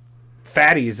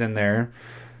fatties in there.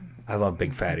 I love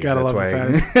big fatties. Gotta that's love why. The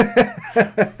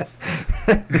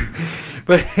fatties.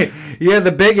 But yeah,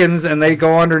 the biggins, and they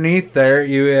go underneath there.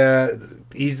 You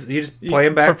just play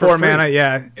them back for 4 free. mana,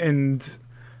 yeah, and.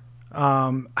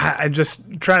 I'm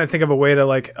just trying to think of a way to,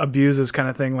 like, abuse this kind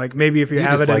of thing. Like, maybe if you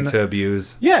have just it like to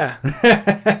abuse. Yeah.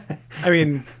 I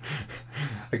mean,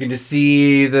 I can just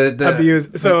see the abuse.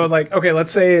 So, like, okay, let's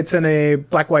say it's in a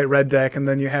black-white-red deck, and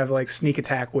then you have, like, sneak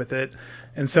attack with it.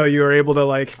 And so you are able to,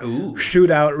 like, shoot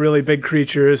out really big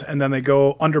creatures, and then they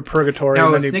go under Purgatory.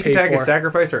 Now, and then sneak attack is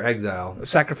sacrifice or exile?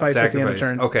 Sacrifice at the end of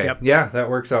turn. Okay. Yep. Yeah, that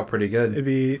works out pretty good. It'd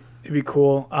be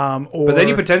cool. But then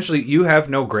you have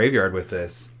no graveyard with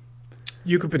this.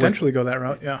 You could potentially go that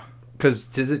route, yeah. Because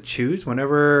does it choose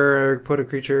whenever put a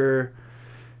creature?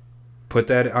 Put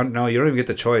that on. No, you don't even get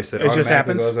the choice. It just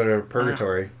happens. Goes under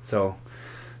Purgatory. So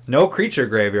no creature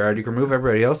graveyard. You can remove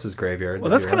everybody else's graveyard.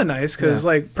 Well, that's kind of nice because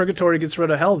like Purgatory gets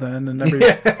rid of hell then, and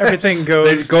everything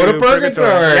goes. They go to Purgatory.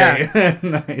 Yeah.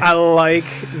 Nice. I like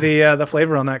the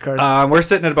flavor on that card. We're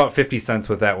sitting at about 50 cents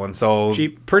with that one, so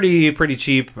cheap, pretty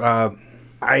cheap.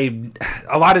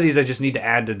 A lot of these I just need to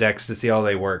add to decks to see how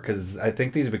they work, because I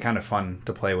think these would be kind of fun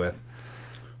to play with.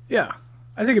 Yeah,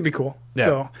 I think it'd be cool. Yeah.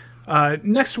 So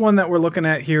next one that we're looking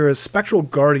at here is Spectral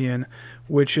Guardian,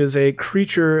 which is a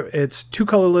creature. It's 2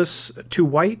 colorless, 2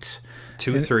 white.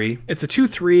 2/3. It's a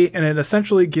 2/3, and it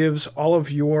essentially gives all of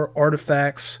your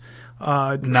artifacts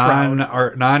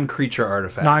non-creature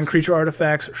artifacts. Non-creature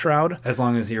artifacts shroud. As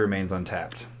long as he remains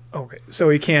untapped. Okay, so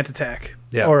he can't attack.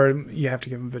 Yeah. Or you have to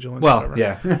give him vigilance. Well,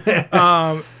 yeah.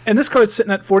 And this card's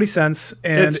sitting at 40 cents.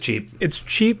 And it's cheap. It's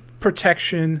cheap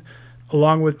protection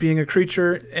along with being a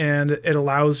creature, and it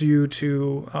allows you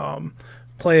to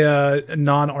play a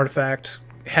non-artifact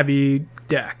heavy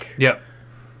deck. Yep.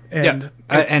 And,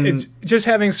 it's just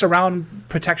having surround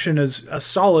protection is a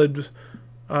solid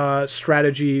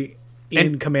strategy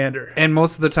in Commander. And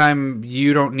most of the time,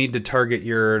 you don't need to target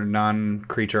your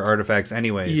non-creature artifacts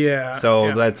anyways. Yeah.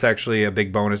 So that's actually a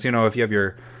big bonus. You know, if you have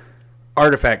your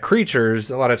artifact creatures,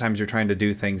 a lot of times you're trying to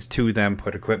do things to them,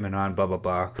 put equipment on, blah, blah,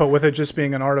 blah. But with it just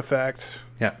being an artifact...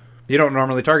 Yeah. you don't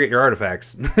normally target your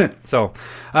artifacts. So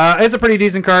it's a pretty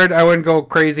decent card. I wouldn't go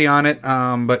crazy on it,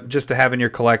 but just to have in your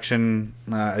collection,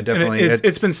 definitely.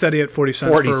 It's been steady at 40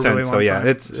 cents 40 for a cents, really long so yeah, time.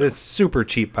 It's super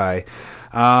cheap buy.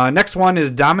 Next one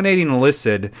is Dominating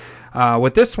Lissid.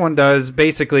 What this one does,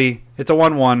 basically, it's a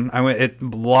 1/1.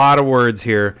 A lot of words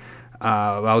here.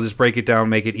 I'll just break it down,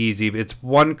 make it easy. It's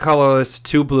 1 colorless,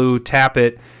 2 blue, tap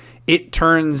it. It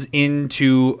turns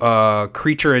into a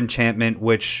creature enchantment,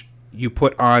 which you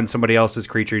put on somebody else's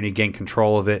creature and you gain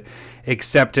control of it.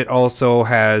 Except it also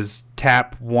has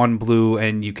tap 1 blue,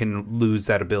 and you can lose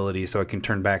that ability, so it can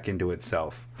turn back into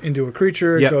itself. Into a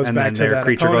creature, it goes and back then to their that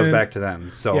creature opponent. goes back to them.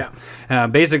 So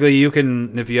basically, you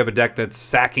can, if you have a deck that's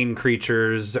sacking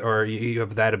creatures or you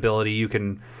have that ability, you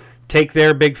can take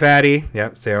their big fatty.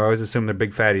 Yep. See, I always assume they're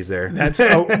big fatties there. That's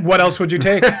what else would you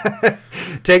take?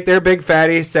 Take their big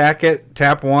fatty, sack it,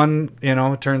 tap 1.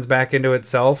 It turns back into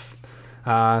itself.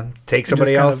 Take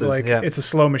somebody else's. It's a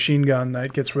slow machine gun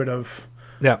that gets rid of.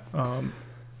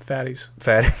 Fatties.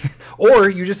 Or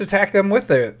you just attack them with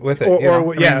it.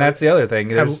 That's the other thing.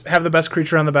 Have the best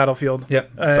creature on the battlefield.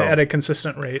 Yep. At a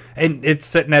consistent rate. And it's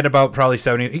sitting at about probably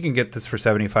 70. You can get this for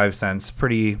 75 cents.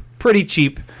 Pretty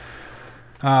cheap.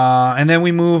 And then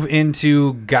we move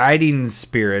into Guiding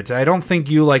Spirit. I don't think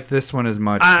you like this one as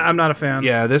much. I'm not a fan.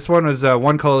 Yeah, this one was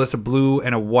 1 colorless, a blue,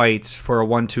 and a white for a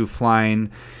 1/2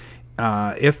 flying.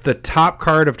 If the top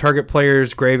card of target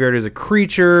player's graveyard is a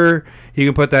creature, you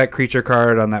can put that creature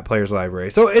card on that player's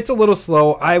library. So it's a little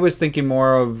slow. I was thinking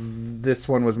more of this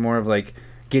one was more of like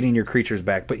getting your creatures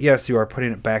back. But yes, you are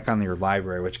putting it back on your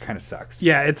library, which kind of sucks.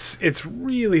 Yeah, it's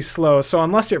really slow. So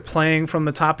unless you're playing from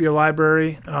the top of your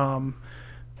library,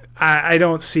 I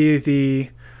don't see the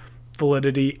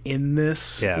validity in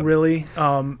this really.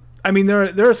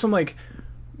 There are some like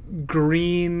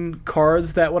green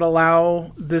cards that would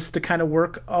allow this to kind of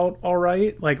work out all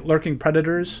right, like Lurking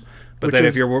Predators. But then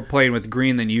if you're playing with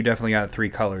green, then you definitely got 3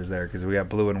 colors there because we got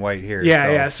blue and white here.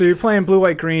 Yeah. So you're playing blue,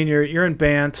 white, green. You're in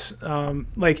Bant.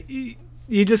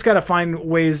 You just got to find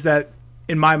ways that,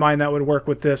 in my mind, that would work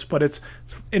with this. But it's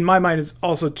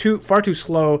also far too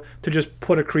slow to just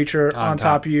put a creature on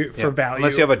top of you for value.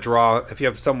 Unless you have a draw, if you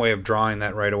have some way of drawing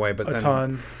that right away. But a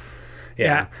ton.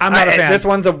 Yeah, I'm not a fan. This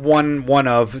one's a one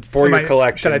of for your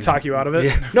collection. Should I talk you out of it?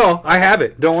 Yeah. No, I have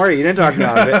it. Don't worry, you didn't talk me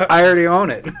out of it. I already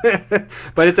own it.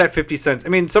 But it's at 50 cents. I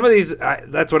mean, some of these,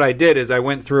 that's what I did is I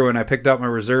went through and I picked up my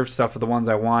reserve stuff of the ones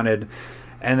I wanted,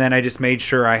 and then I just made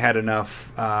sure I had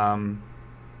enough. The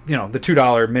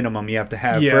 $2 minimum you have to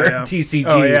have for TCG.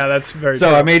 Oh yeah, that's very. So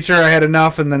true. I made sure I had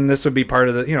enough, and then this would be part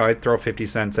of the. I'd throw 50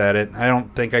 cents at it. I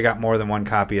don't think I got more than 1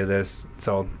 copy of this.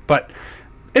 So, but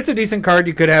it's a decent card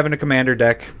you could have in a commander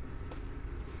deck.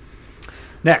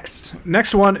 Next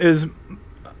one is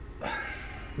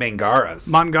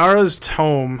Mangara's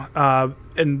Tome,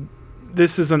 and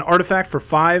this is an artifact for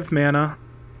 5 mana,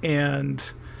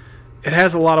 and it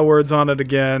has a lot of words on it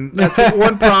again. That's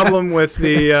one problem with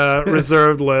the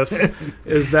reserved list,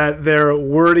 is that they're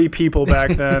wordy people back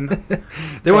then.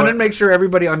 They wanted to make sure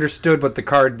everybody understood what the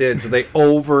card did, so they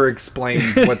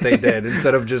over-explained what they did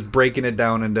instead of just breaking it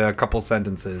down into a couple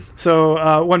sentences.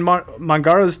 So when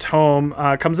Mangara's Tome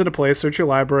comes into play, search your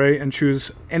library and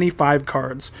choose any 5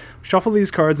 cards. Shuffle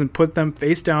these cards and put them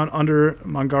face down under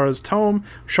Mangara's Tome.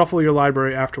 Shuffle your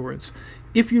library afterwards.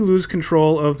 If you lose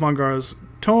control of Mangara's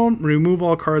Tome, remove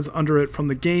all cards under it from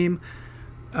the game.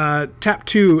 Tap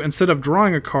 2, instead of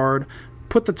drawing a card,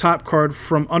 put the top card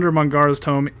from under Mangara's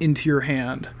Tome into your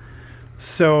hand.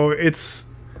 So it's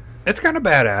kind of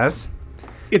badass.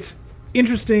 It's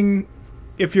interesting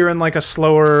if you're in like a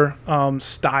slower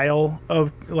style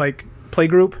of like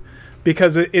playgroup,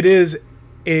 because it is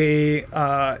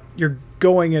you're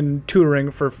going and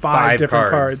tutoring for 5 different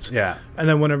cards. Yeah. And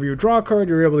then whenever you draw a card,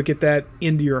 you're able to get that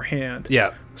into your hand.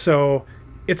 Yeah. So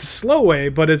it's a slow way,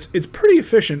 but it's pretty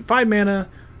efficient. 5 mana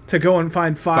to go and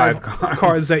find 5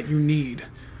 cards that you need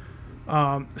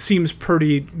seems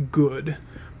pretty good.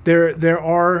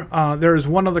 There is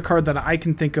one other card that I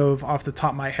can think of off the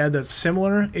top of my head that's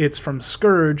similar. It's from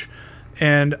Scourge,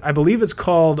 and I believe it's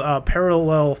called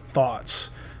Parallel Thoughts.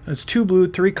 And it's 2 blue,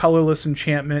 3 colorless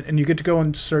enchantment, and you get to go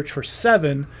and search for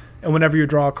 7. And whenever you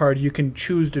draw a card, you can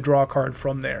choose to draw a card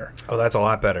from there. Oh, that's a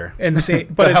lot better. But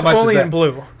it's only in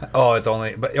blue. Oh, it's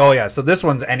only. But yeah. So this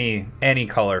one's any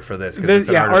color for this. It's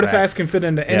an artifact. Artifacts can fit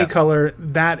into any color.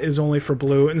 That is only for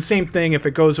blue. And same thing. If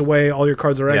it goes away, all your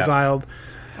cards are exiled.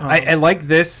 I like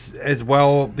this as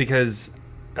well because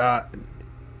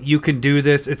you can do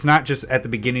this. It's not just at the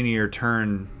beginning of your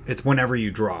turn. It's whenever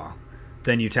you draw.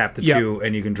 Then you tap the 2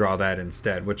 and you can draw that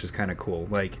instead, which is kind of cool.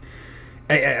 Like.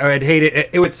 I'd hate it.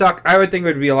 It would suck. I would think it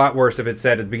would be a lot worse if it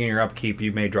said at the beginning of your upkeep,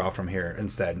 you may draw from here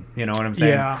instead. You know what I'm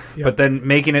saying? Yeah. Yep. But then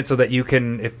making it so that you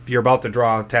can, if you're about to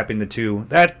draw, tapping the 2.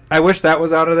 That I wish that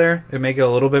was out of there. It'd make it a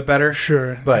little bit better.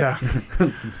 Sure. But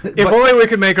if only we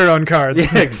could make our own cards.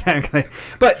 Yeah, exactly.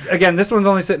 But again, this one's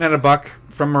only sitting at $1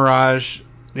 from Mirage.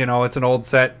 You know, it's an old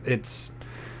set. It's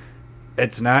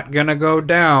not gonna go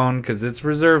down because it's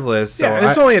reserve list. So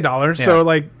it's only $1. Yeah. So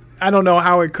like, I don't know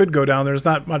how it could go down. There's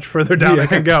not much further down it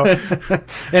can go.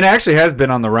 It actually has been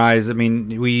on the rise. I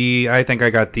mean, I think I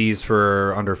got these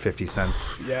for under 50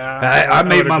 cents. Yeah, I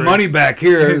made my money back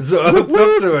here. It's up to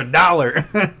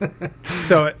 $1.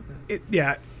 So,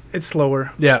 it's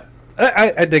slower. Yeah,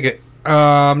 I dig it.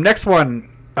 Next one.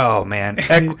 Oh man,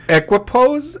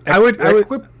 Equipoise.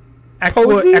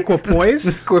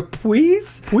 Equipoise?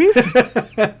 Equipoise? Please?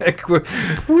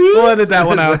 We'll edit that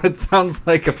one out. It sounds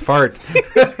like a fart.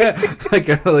 like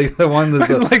the one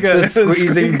that's the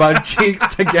squeezing butt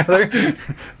cheeks together.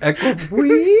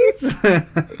 Equipoise?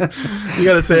 You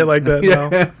gotta say it like that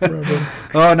now.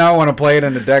 Oh, now I want to play it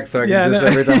in the deck so I can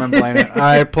every time I'm playing it.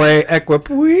 I play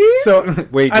Equipoise. So,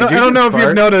 wait, I don't know if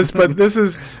you've noticed, but this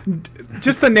is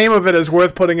just the name of it is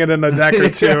worth putting it in a deck or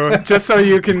two, just so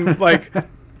you can, like,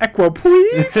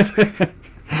 Equipoise?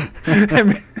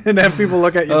 and have people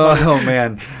look at you. Oh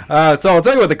man. So I'll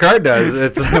tell you what the card does.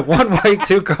 It's 1 white,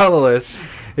 2 colorless.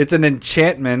 It's an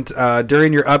enchantment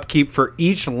during your upkeep for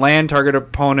each land target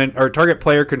opponent or target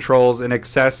player controls in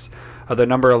excess of the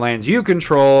number of lands you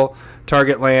control.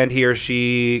 Target land he or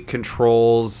she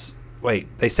controls. Wait,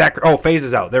 they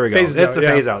phases out. There we go.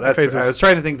 Phase out. That's. I was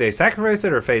trying to think they sacrifice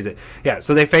it or phase it. Yeah,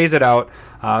 so they phase it out.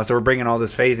 So we're bringing all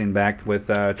this phasing back with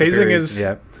phasing is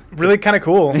really kind of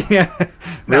cool. Yeah,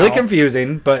 really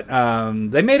confusing, but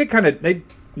they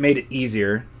made it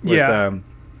easier with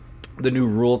the new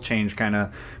rule change, kind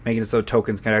of making it so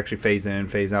tokens can actually phase in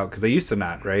and phase out because they used to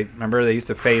not, right? Remember they used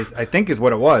to phase. I think is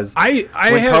what it was.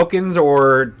 Tokens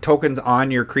or tokens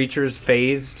on your creatures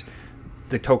phased.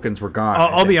 The tokens were gone.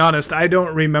 I'll be honest. I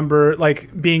don't remember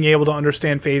being able to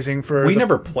understand phasing for. We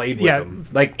never played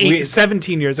with them.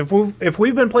 17 years. If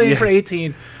we've been playing for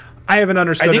 18, I haven't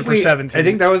understood it for 17. I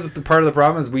think that was the part of the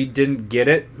problem is we didn't get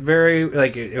it very it was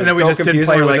and then we just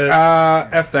confusing. Didn't play with it.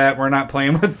 F that. We're not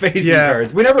playing with phasing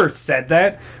cards. We never said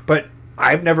that, but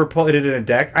I've never played it in a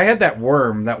deck. I had that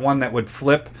worm, that one that would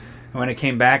flip. When it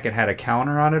came back, it had a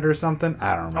counter on it or something. I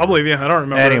don't remember. I'll believe you. I don't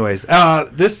remember. Anyways,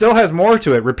 this still has more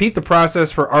to it. Repeat the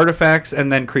process for artifacts and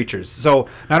then creatures. So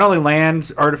not only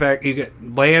you get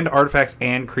land, artifacts,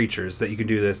 and creatures that you can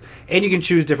do this, and you can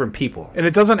choose different people. And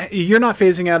it doesn't. You're not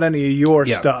phasing out any of your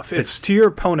stuff. It's to your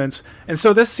opponents. And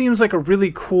so this seems like a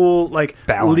really cool,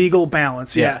 balance. Legal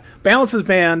balance. Yeah, balance is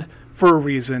banned for a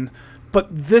reason, but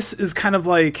this is kind of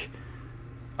like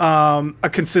a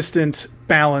consistent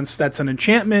balance. That's an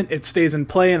enchantment. It stays in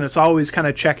play, and it's always kind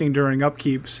of checking during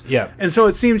upkeeps. Yeah. And so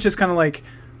it seems just kind of like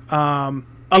a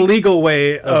legal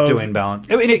way of doing balance.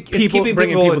 I mean, it's keeping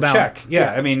people in check.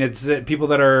 Yeah. I mean, it's people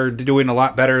that are doing a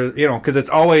lot better, because it's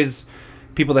always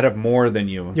people that have more than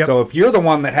you. Yep. So if you're the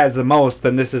one that has the most,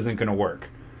 then this isn't going to work.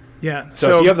 Yeah.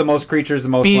 So if you have the most creatures, the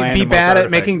most land, be bad at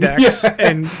making decks,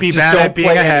 and be bad at being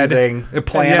ahead.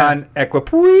 Plan on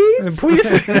Equipoise. Why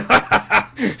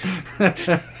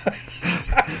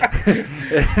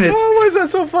is that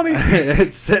so funny?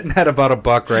 It's sitting at about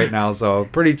 $1 right now, so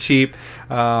pretty cheap.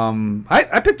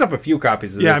 I picked up a few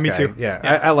copies of this. Yeah, me too.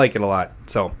 Yeah. I like it a lot.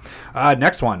 So,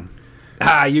 next one.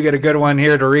 You get a good one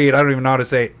here to read. I don't even know how to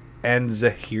say it.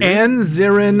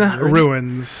 Anzirin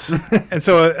Ruins. And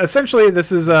so essentially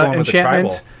this is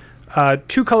enchantment.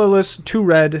 2 colorless, 2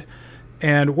 red,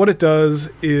 and what it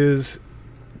does is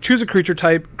choose a creature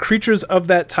type. Creatures of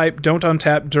that type don't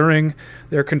untap during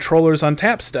their controller's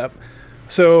untap step.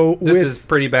 So this is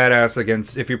pretty badass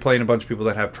against if you're playing a bunch of people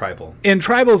that have tribal. And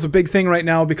tribal is a big thing right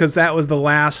now because that was the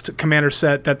last commander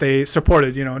set that they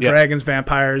supported. Dragons,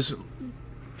 vampires,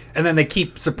 and then they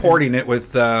keep supporting it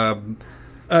with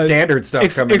standard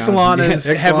stuff coming Ixalan is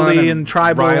heavily in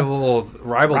tribal. Rivals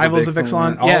of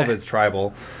Ixalan. All of it's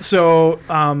tribal. So,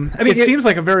 it seems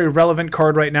like a very relevant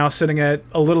card right now, sitting at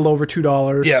a little over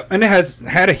 $2. Yeah, and it has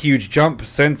had a huge jump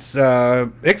since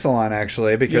Ixalan,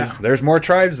 actually, because there's more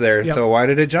tribes there. Yep. So why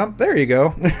did it jump? There you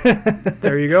go.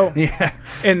 There you go. Yeah.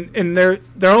 And they're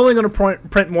only going to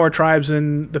print more tribes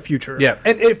in the future. Yeah,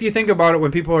 and if you think about it,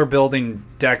 when people are building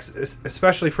decks,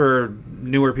 especially for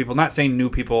newer people, not saying new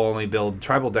people only build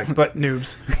tribal decks, but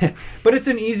noobs. But it's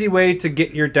an easy way to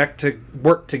get your deck to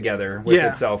work together with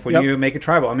itself when you make a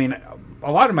tribal. I mean,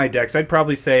 a lot of my decks, I'd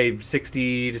probably say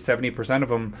 60 to 70% of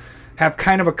them have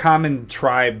kind of a common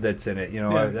tribe that's in it. You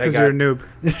know, because you're a noob.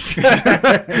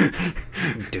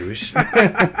 Douche.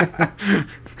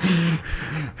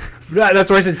 That's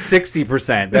why I said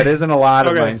 60%. That isn't a lot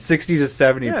of mine. 60 to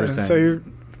 70%. Yeah, so you're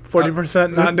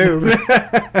 40% not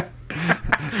noob.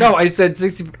 No, I said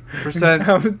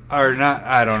 60% are not.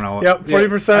 I don't know. Yep,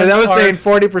 40%. I was saying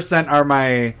 40%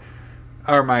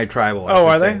 are my tribal. Oh,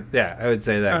 are they? Yeah, I would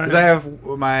say that because I have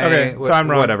my. Okay, so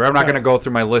I'm wrong. Whatever. I'm not going to go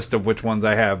through my list of which ones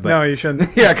I have. But no, you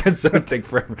shouldn't. Yeah, because it would take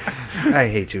forever. I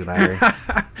hate you, Larry.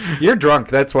 You're drunk.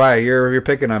 That's why you're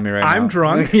picking on me right now. I'm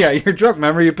drunk. Yeah, you're drunk.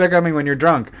 Remember, you pick on me when you're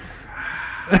drunk.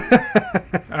 All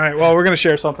right. Well, we're going to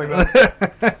share something though.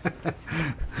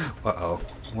 Uh-oh.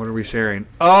 What are we sharing?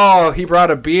 Oh, he brought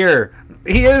a beer.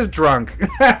 He is drunk.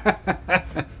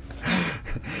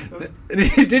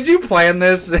 Did you plan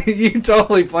this? You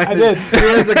totally planned it.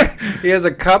 I did. He has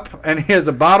a cup and he has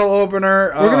a bottle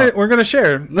opener. We're gonna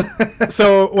share.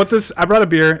 So I brought a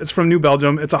beer. It's from New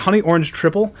Belgium. It's a honey orange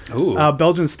triple,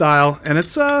 Belgian style, and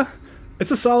it's a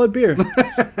solid beer.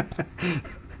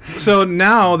 So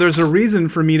now there's a reason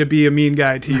for me to be a mean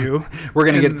guy to you. We're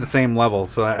gonna get to the same level.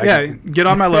 So get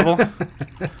on my level.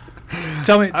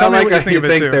 Tell me what you think of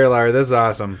it too. There, Larry. This is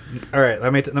awesome. All right,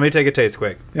 let me take a taste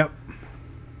quick. Yep.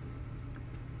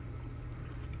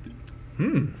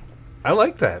 I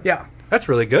like that. Yeah. That's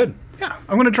really good. Yeah.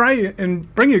 I'm going to try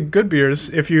and bring you good beers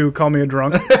if you call me a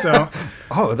drunk. So.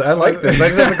 Oh, I like this. I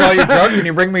just have to call you drunk and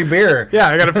you bring me beer. Yeah,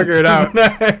 I got to figure it out.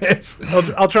 Nice.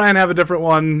 I'll try and have a different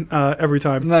one every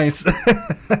time. Nice.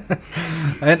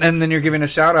 and then you're giving a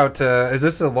shout out to,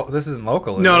 this isn't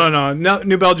local, is No.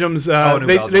 New Belgium's, New Belgium.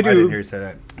 They do I didn't hear you say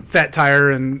that. Fat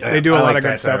Tire, and they do a lot of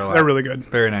good stuff. They're really good.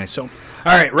 Very nice. So.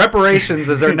 All right, Reparations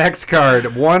is our next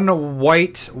card. 1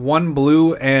 white, 1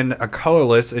 blue, and a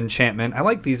colorless enchantment. I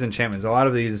like these enchantments. A lot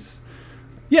of these...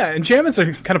 Yeah, enchantments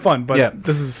are kind of fun, but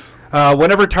this is...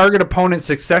 whenever target opponent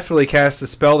successfully casts a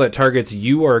spell that targets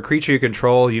you or a creature you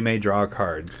control, you may draw a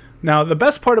card. Now, the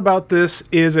best part about this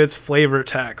is its flavor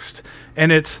text.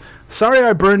 And it's, sorry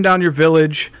I burned down your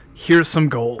village... Here's some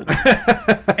gold.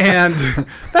 And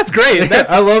that's great.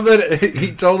 I love that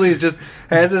he totally just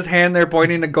has his hand there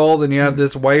pointing to gold, and you have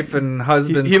this wife and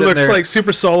husband he looks there. like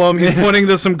super solemn. He's pointing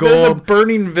to some gold. There's a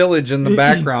burning village in the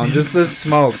background, just this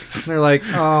smoke. And they're like,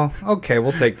 oh, okay,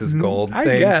 we'll take this gold. I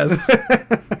guess.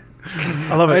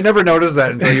 I love it. I never noticed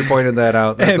that until you pointed that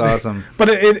out. That's awesome. But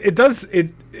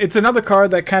it's another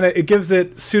card that kind of, it gives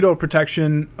it pseudo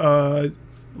protection.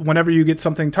 Whenever you get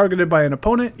something targeted by an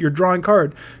opponent, you're drawing a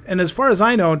card. And as far as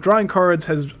I know, drawing cards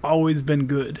has always been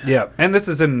good. Yeah, and this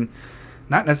is in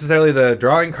not necessarily the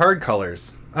drawing card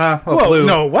colors. Blue.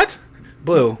 No, what?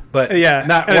 Blue, but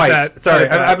not white. That. Sorry,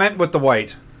 I meant with the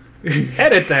white.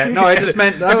 Edit that. No, I just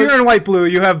meant... if you're in white blue,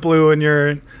 you have blue, and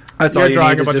you're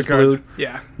drawing a bunch of cards. Blue.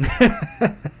 Yeah.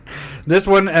 This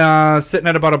one, sitting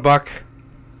at about $1.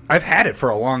 I've had it for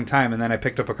a long time, and then I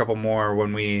picked up a couple more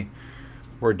when we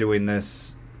were doing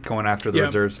this... going after the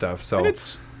reserve stuff. So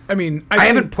and I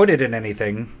haven't put it in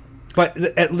anything, but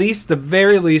at least, the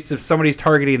very least, if somebody's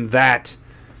targeting that,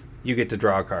 you get to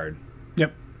draw a card.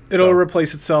 Yep. It'll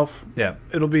replace itself. Yeah.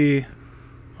 It'll be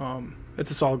it's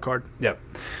a solid card. Yep.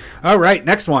 All right,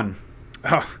 next one.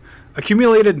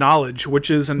 Accumulated knowledge,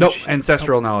 which is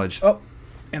ancestral knowledge. Oh,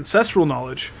 ancestral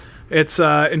knowledge. It's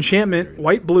enchantment,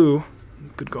 white blue.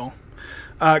 Good call.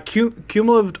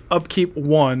 Cumulative upkeep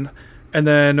 1. And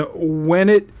then when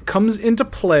it comes into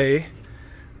play,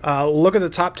 look at the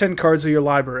top 10 cards of your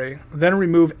library. Then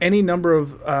remove any number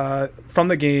of from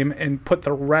the game and put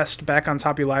the rest back on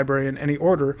top of your library in any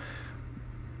order.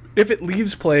 If it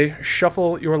leaves play,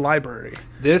 shuffle your library.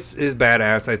 This is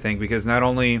badass, I think, because not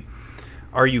only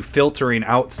are you filtering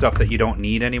out stuff that you don't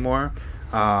need anymore,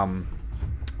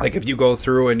 like if you go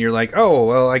through and you're like, oh,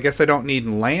 well, I guess I don't need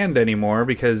land anymore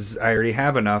because I already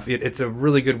have enough. It's a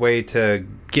really good way to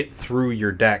get through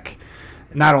your deck.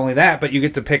 Not only that, but you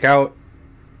get to pick out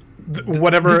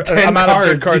whatever amount of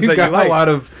good cards that you like. A lot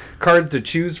of cards to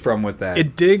choose from with that.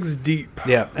 It digs deep.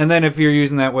 Yeah, and then if you're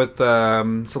using that with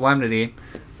Solemnity,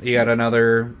 you got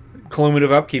another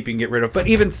cumulative upkeep you can get rid of. But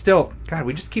even still, God,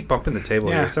 we just keep bumping the table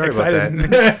here. Sorry about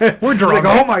that. We're drunk.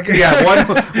 Like, oh my God.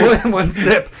 Yeah, one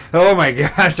sip. Oh my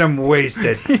gosh, I'm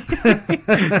wasted.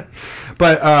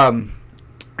 But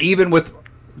even with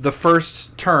the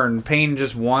first turn, paying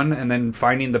just 1 and then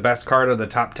finding the best card of the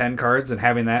top 10 cards and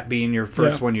having that being your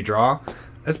first one you draw,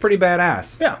 that's pretty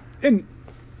badass. Yeah, and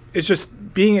it's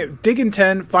just digging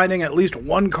 10, finding at least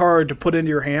 1 card to put into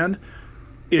your hand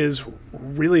is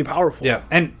really powerful. Yeah,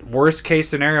 and worst case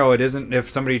scenario, it isn't if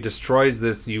somebody destroys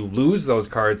this, you lose those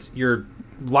cards, you're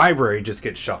library just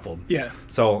gets shuffled. Yeah.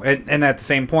 So, and at the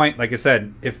same point, like I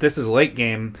said, if this is late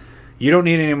game, you don't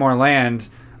need any more land.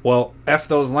 Well, F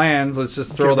those lands, let's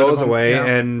just throw those away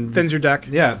and thins your deck.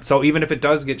 Yeah. So even if it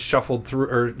does get shuffled through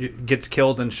or gets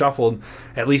killed and shuffled,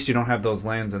 at least you don't have those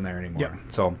lands in there anymore. Yeah.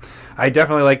 So I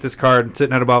definitely like this card. It's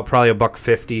sitting at about probably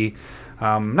 $150.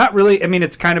 Not really. I mean,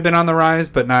 it's kind of been on the rise,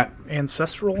 but not.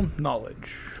 Ancestral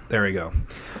Knowledge. There we go.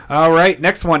 All right.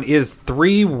 Next one is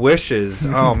 3 Wishes.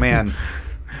 Oh, man.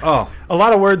 Oh. A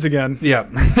lot of words again. Yeah.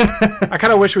 I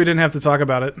kind of wish we didn't have to talk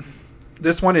about it.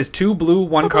 This one is 2 blue,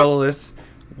 1 colorless.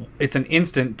 It's an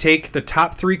instant. Take the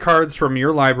top 3 cards from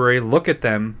your library, look at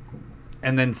them,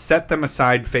 and then set them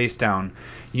aside face down.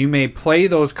 You may play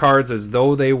those cards as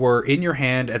though they were in your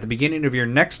hand at the beginning of your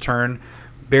next turn.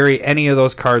 Bury any of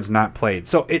those cards not played.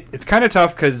 So it's kind of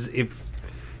tough because if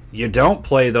you don't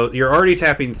play those, you're already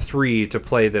tapping 3 to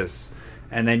play this,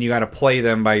 and then you got to play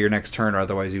them by your next turn, or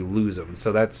otherwise you lose them.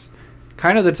 So that's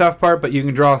kind of the tough part, but you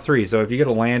can draw 3. So if you get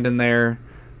a land in there,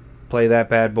 play that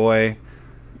bad boy.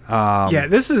 Yeah,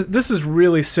 this is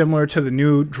really similar to the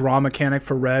new draw mechanic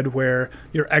for Red, where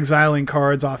you're exiling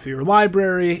cards off of your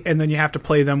library, and then you have to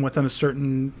play them within a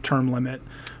certain term limit.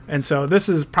 And so this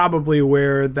is probably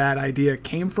where that idea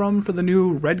came from for the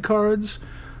new Red cards.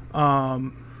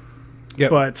 Yep.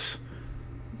 But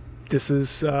this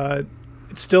is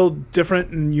it's still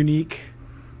different and unique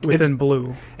within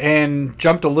blue. And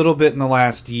jumped a little bit in the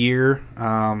last year.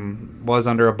 Was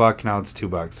under $1, now it's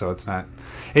 $2, so it's not.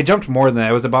 It jumped more than that.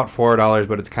 It was about $4,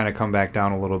 but it's kind of come back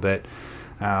down a little bit.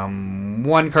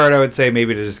 One card I would say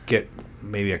maybe to just get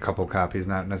maybe a couple copies,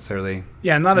 not necessarily.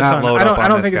 Yeah, not a ton. I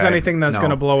don't think it's anything that's going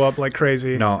to blow up like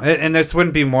crazy. No, and this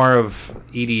wouldn't be more of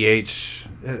EDH.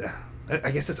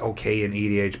 I guess it's okay in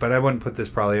EDH, but I wouldn't put this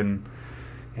probably in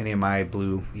any of my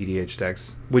blue EDH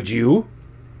decks. Would you?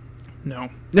 No.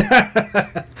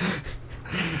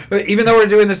 Even though we're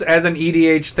doing this as an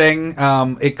EDH thing,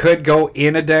 it could go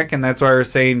in a deck, and that's why we're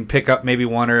saying pick up maybe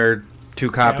 1 or 2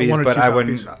 copies. Yeah, but I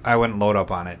wouldn't load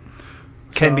up on it.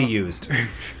 Can be used.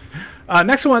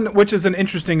 Next one, which is an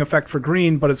interesting effect for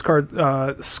green, but it's called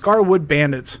Scarwood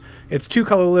Bandits. It's 2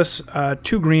 colorless,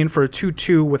 2 green for a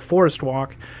 2/2 with Forest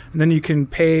Walk, and then you can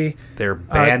pay. They're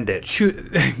bandits.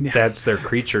 That's their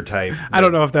creature type. I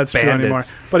don't know if that's true anymore,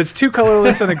 but it's 2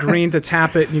 colorless and a green to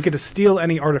tap it, and you get to steal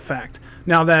any artifact.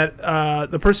 Now that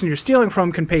the person you're stealing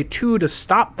from can pay 2 to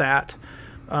stop that,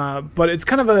 but it's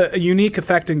kind of a unique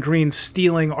effect in green,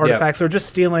 stealing artifacts or just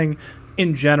stealing.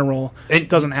 In general, it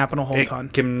doesn't happen a whole ton.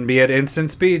 It can be at instant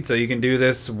speed, so you can do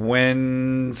this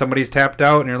when somebody's tapped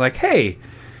out and you're like, hey,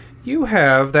 you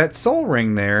have that Soul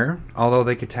Ring there. Although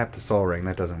they could tap the Soul Ring.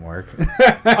 That doesn't work.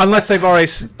 Unless they've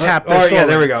already tapped their Soul Ring.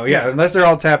 There we go. Yeah, unless they're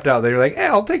all tapped out. They're like, hey,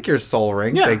 I'll take your Soul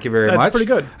Ring. Yeah, thank you very much. That's pretty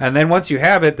good. And then once you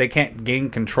have it, they can't gain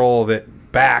control of it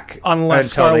back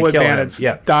unless Scarwood Bandits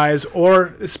dies,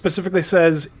 or specifically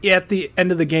says at the end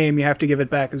of the game you have to give it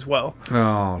back as well.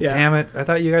 Oh, damn it! I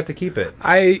thought you got to keep it.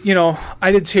 I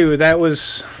did too. That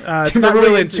was it's not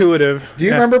really intuitive. Do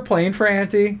you remember playing for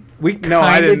Auntie? We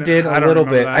kind of did a little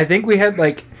bit. I think we had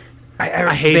like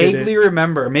I vaguely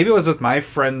remember. Maybe it was with my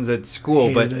friends at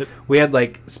school, but we had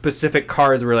like specific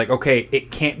cards. We're like, okay,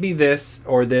 it can't be this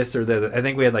or this or this. I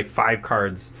think we had like 5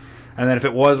 cards. And then if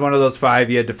it was one of those 5,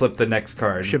 you had to flip the next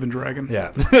card. Shivan Dragon.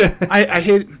 Yeah. I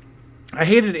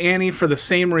hated Annie for the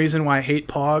same reason why I hate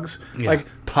Pogs. Yeah. Like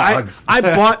Pogs. I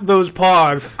bought those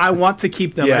Pogs. I want to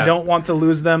keep them. Yeah. I don't want to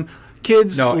lose them.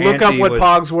 Kids, look up what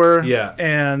Pogs were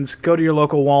and go to your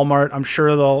local Walmart. I'm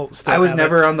sure they'll still I was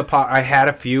never on the Pog. I had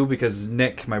a few because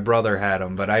Nick, my brother, had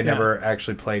them, but I never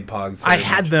actually played Pogs. I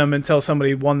had them until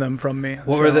somebody won them from me.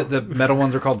 What were the metal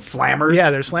ones are called? Slammers?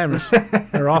 Yeah, they're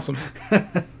Slammers. They're awesome.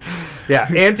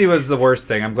 Yeah, Auntie was the worst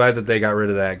thing. I'm glad that they got rid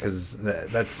of that because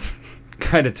that's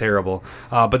kind of terrible.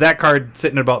 But that card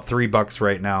sitting at about $3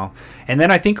 right now. And then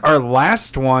I think our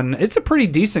last one, it's a pretty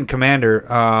decent commander.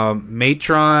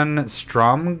 Matron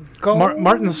Stromgald?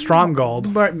 Martin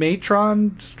Stromgald.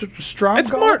 Matron Stromgald?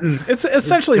 It's Martin. It's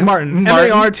essentially Martin.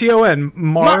 Marton.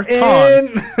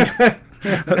 Martin.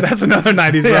 That's another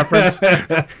 90s reference.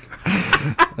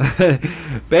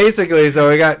 Basically, so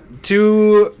we got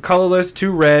 2 colorless,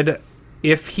 2 red.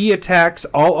 If he attacks,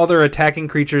 all other attacking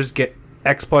creatures get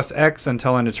X plus X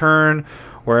until end of turn,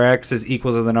 where X is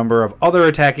equal to the number of other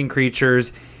attacking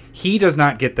creatures. He does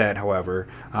not get that, however.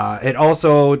 It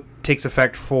also takes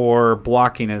effect for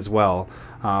blocking as well.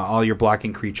 All your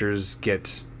blocking creatures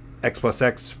get X plus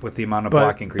X with the amount of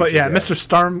blocking creatures. But yeah, Mr.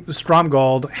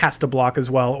 Stromgald has to block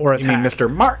as well or attack. You mean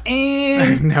Mr.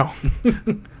 Martin? No.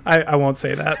 I won't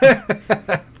say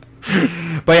that.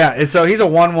 But yeah, so he's a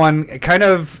 1/1, kind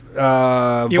of.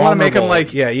 You want to make him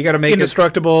like you got to make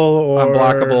indestructible or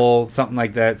unblockable, something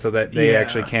like that, so that they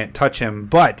actually can't touch him.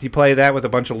 But you play that with a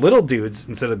bunch of little dudes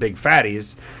instead of big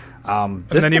fatties. And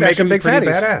then you make them big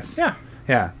fatties. Badass. Yeah.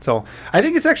 Yeah, so I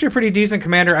think it's actually a pretty decent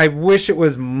commander. I wish it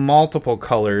was multiple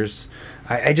colors.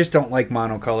 I just don't like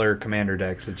monocolor commander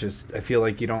decks. I feel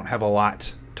like you don't have a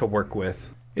lot to work with.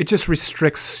 It just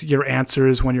restricts your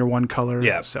answers when you're one color.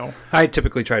 Yeah. So I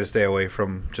typically try to stay away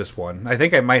from just one. I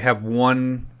think I might have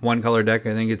one color deck.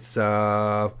 I think it's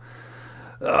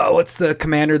what's the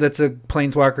commander that's a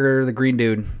planeswalker, the green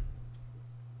dude?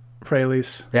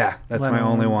 Freyalise. Yeah, that's my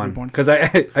only one. Because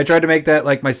I tried to make that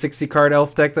like my 60 card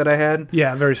elf deck that I had.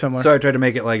 Yeah, very similar. So I tried to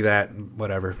make it like that,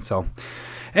 whatever. So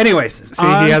anyways, see,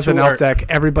 he has an elf deck.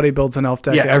 Everybody builds an elf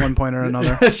deck at one point or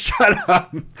another. Shut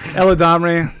up.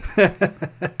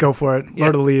 Eladamri, go for it.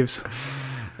 Lord of the Leaves.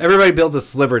 Everybody builds a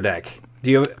sliver deck.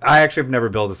 I actually have never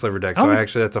built a sliver deck, so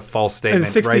actually that's a false statement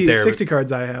right there. 60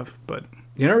 cards I have, but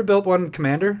you never built one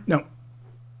commander? No.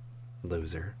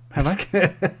 Loser. Have I?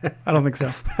 I don't think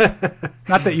so.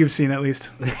 Not that you've seen, at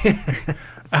least.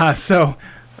 So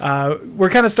we're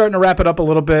kind of starting to wrap it up a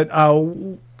little bit.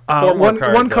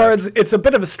 One cards. It's a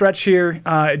bit of a stretch here.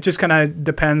 It just kind of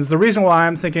depends. The reason why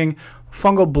I'm thinking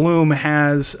Fungal Bloom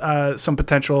has some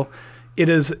potential. It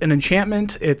is an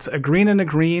enchantment. It's a green and a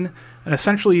green, and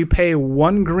essentially you pay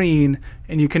 1 green,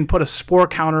 and you can put a spore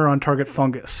counter on target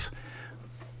fungus.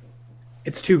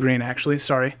 It's 2 green, actually.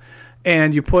 Sorry.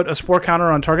 And you put a spore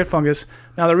counter on target fungus.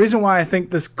 Now, the reason why I think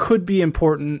this could be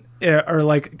important or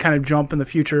like kind of jump in the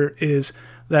future is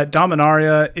that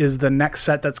Dominaria is the next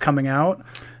set that's coming out.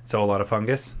 So a lot of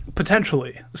fungus?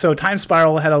 Potentially. So Time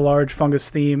Spiral had a large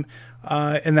fungus theme,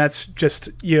 and that's just,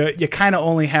 you kind of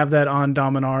only have that on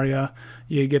Dominaria.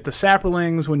 You get the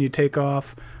Saprolings when you take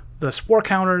off the spore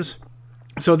counters.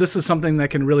 So this is something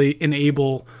that can really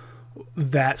enable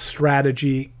that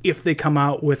strategy if they come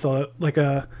out with a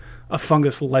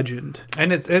fungus legend.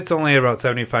 And it's only about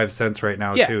 75 cents right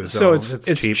now, too. So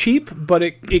it's cheap, but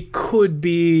it could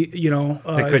be,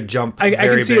 it could jump. I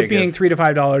can see it being $3 to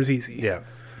 $5 easy. Yeah.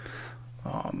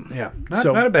 Not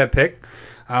a bad pick.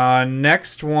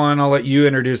 Next one, I'll let you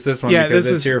introduce this one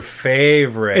because it's your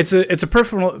favorite. It's a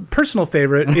personal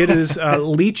favorite. It is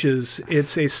Leeches.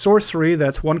 It's a sorcery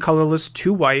that's 1 colorless,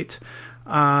 2 white.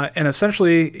 And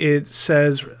essentially, it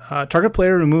says target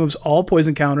player removes all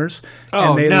poison counters,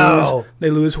 and they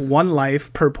lose 1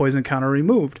 life per poison counter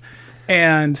removed.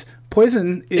 And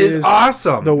poison is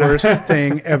awesome. The worst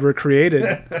thing ever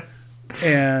created.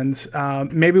 And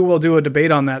maybe we'll do a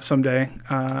debate on that someday.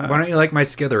 Why don't you like my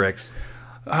Skithiryx?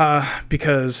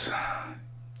 Because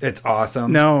it's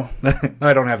awesome. No,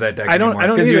 I don't have that deck anymore. I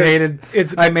don't because you hated.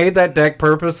 I made that deck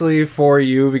purposely for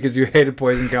you because you hated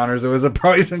poison counters. It was a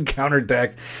poison counter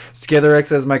deck.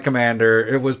 Skithiryx as my commander.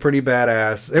 It was pretty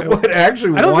badass. It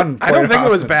actually won. I don't think it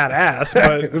was badass,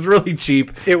 but it was really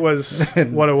cheap. It was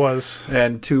what it was,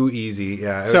 and too easy.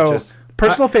 Yeah. So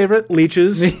personal favorite,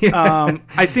 Leeches.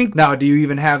 I think. Now, do you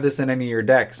even have this in any of your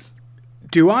decks?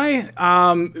 Do I?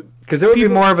 Because it would be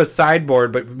more of a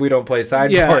sideboard, but we don't play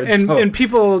sideboard. Yeah, and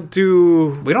people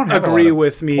do we don't have agree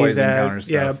with me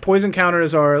that poison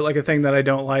counters are like a thing that I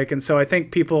don't like, and so I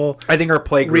think our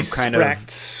play group kind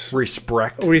of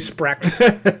respect.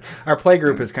 Our play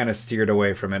group is kind of steered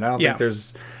away from it. I don't think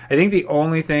there's. I think the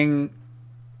only thing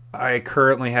I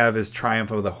currently have is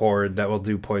Triumph of the Horde that will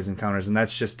do poison counters, and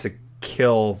that's just to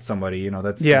kill somebody.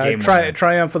 That's the game.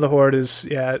 Triumph of the Horde is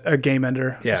a game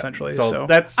ender essentially. So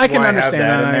that's I can understand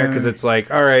that in there because it's like,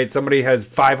 all right, somebody has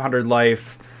 500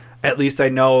 life. At least I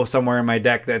know somewhere in my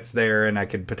deck that's there, and I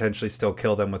could potentially still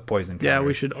kill them with poison counters. Yeah,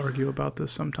 we should argue about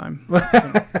this sometime.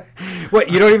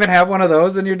 What, you don't even have one of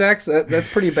those in your decks?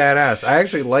 That's pretty badass. I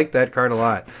actually like that card a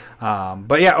lot.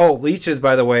 But yeah, Leeches,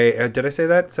 by the way, did I say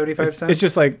that? 75 cents? It's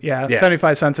just like,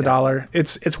 75 cents a dollar.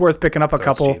 It's worth picking up a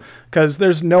couple because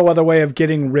there's no other way of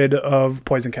getting rid of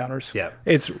poison counters. Yeah.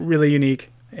 It's really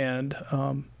unique, and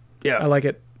I like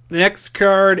it. The next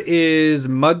card is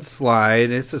Mudslide.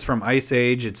 This is from Ice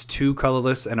Age. It's 2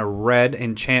 colorless and a red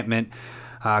enchantment.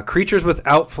 Creatures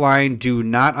without flying do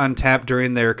not untap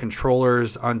during their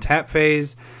controller's untap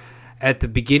phase. At the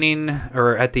beginning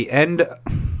or at the end...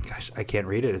 Gosh, I can't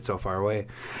read it. It's so far away.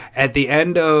 At the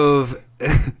end of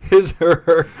his or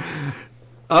her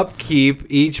upkeep,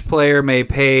 each player may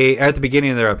pay... At the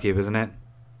beginning of their upkeep, isn't it?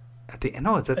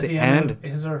 It's at the end. Of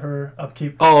his or her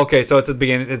upkeep. Oh, okay. So it's at the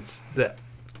beginning. It's the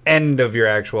end of your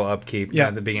actual upkeep. Yeah.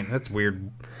 At the beginning. That's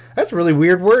weird. That's really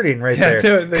weird wording right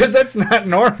there. Because that's not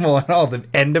normal at all. The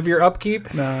end of your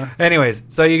upkeep. No. Anyways,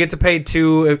 so you get to pay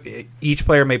 2. Each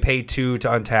player may pay 2 to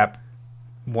untap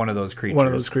one of those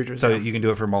creatures. So you can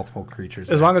do it for multiple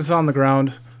creatures. As long as it's on the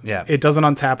ground. Yeah. It doesn't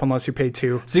untap unless you pay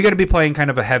 2. So you got to be playing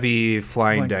kind of a heavy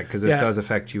flying deck because this does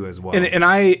affect you as well. And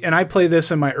I play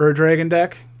this in my Dragon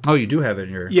deck. Oh, you do have it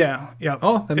in your... Yeah.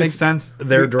 Oh, that makes sense.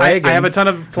 They're dragons. I have a ton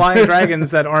of flying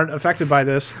dragons that aren't affected by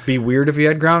this. Be weird if you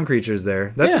had ground creatures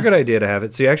there. That's a good idea to have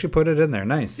it. So you actually put it in there.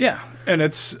 Nice. Yeah. And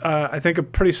it's, I think, a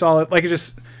pretty solid... Like,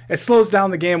 it slows down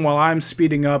the game while I'm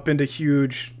speeding up into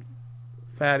huge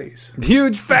fatties.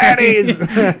 Huge fatties!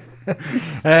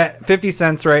 50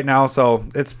 cents right now, so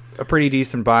it's a pretty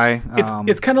decent buy.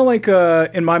 It's kind of like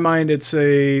in my mind, it's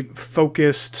a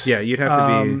focused. Yeah, you'd have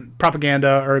to be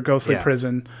propaganda or ghostly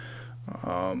prison.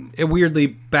 It weirdly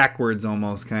backwards,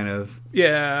 almost kind of.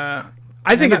 Yeah,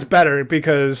 I think it's better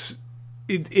because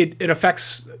it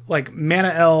affects like mana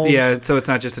elves. Yeah, so it's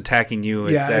not just attacking you.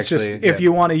 It's it's just if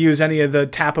you want to use any of the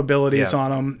tap abilities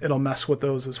on them, it'll mess with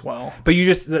those as well. But you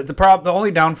just the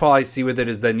only downfall I see with it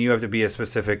is then you have to be a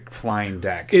specific flying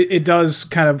deck. It does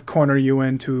kind of corner you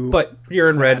into. But you're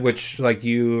in red, which like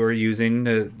you are using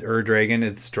Dragon.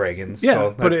 It's dragons. Yeah,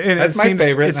 so that's my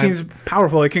favorite. It seems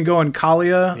powerful. It can go in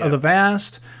Kalia of the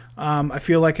Vast. I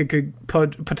feel like it could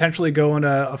potentially go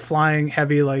into a flying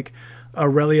heavy like.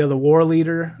 Aurelia the War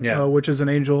Leader, which is an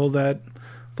angel that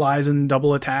flies and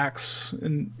double attacks,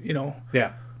 and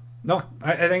Yeah, no,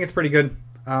 I think it's pretty good.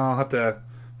 I'll have to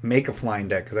make a flying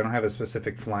deck because I don't have a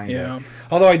specific flying deck.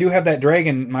 Although I do have that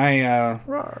dragon, my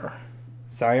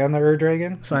Scion the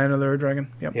Dragon. Scion of the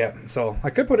Dragon. Yep. Yeah, so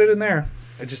I could put it in there.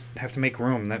 I just have to make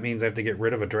room. That means I have to get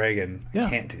rid of a dragon. Yeah.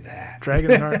 Can't do that.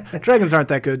 Dragons aren't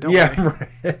that good. Don't worry.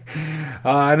 Right.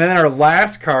 And then our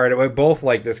last card, we both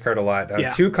like this card a lot.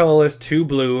 2 colorless, 2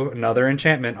 blue, another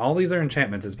enchantment. All these are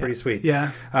enchantments. It's pretty sweet.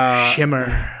 Yeah. Shimmer.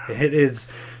 It is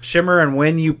Shimmer, and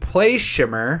when you play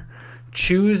Shimmer,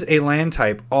 choose a land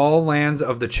type. All lands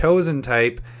of the chosen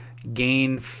type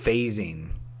gain phasing.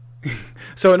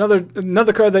 So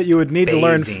another card that you would need to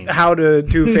learn how to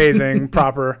do phasing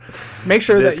proper. Make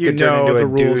sure that you know the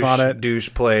rules on it.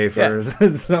 Douche play for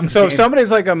some. So if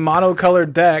somebody's like a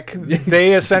monocolored deck,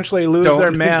 they essentially lose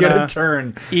their mana get a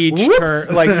turn each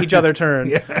turn, like each other turn.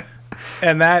 Yeah.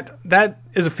 And that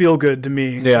is a feel good to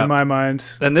me in my mind.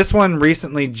 And this one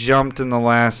recently jumped in the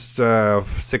last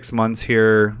 6 months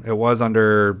here. It was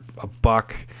under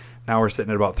 $1. Now we're sitting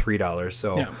at about $3.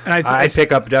 So and I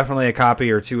pick up definitely a copy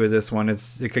or 2 of this one.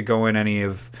 It could go in any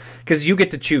of, because you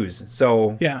get to choose.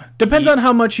 So depends on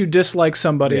how much you dislike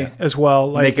somebody as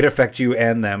well. Like, make it affect you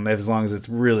and them as long as it's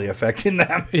really affecting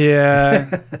them.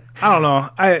 Yeah, I don't know.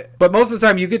 But most of the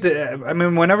time you get to. I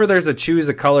mean, whenever there's a choose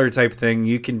a color type thing,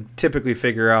 you can typically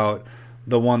figure out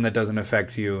the one that doesn't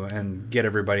affect you and get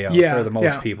everybody else or the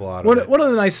most people out of it. One of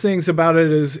the nice things about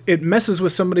it is it messes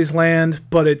with somebody's land,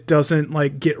 but it doesn't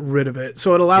like get rid of it.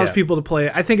 So it allows people to play.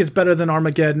 I think it's better than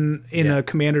Armageddon in a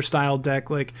commander style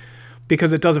deck, like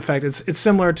because it does affect. It's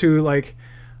similar to like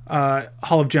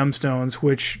Hall of Gemstones,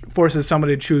 which forces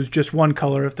somebody to choose just one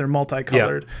color if they're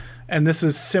multicolored. And this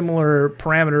is similar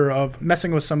parameter of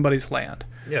messing with somebody's land.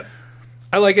 Yep.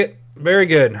 I like it. Very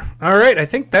good. All right. I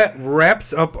think that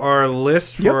wraps up our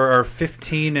list for our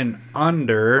 15 and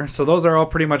under. So those are all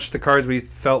pretty much the cards we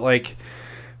felt like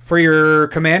for your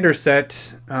commander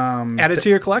set. Add it to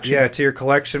your collection. Yeah, to your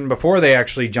collection before they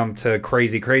actually jump to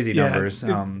crazy numbers.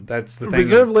 That's the thing.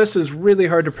 Reserve list is really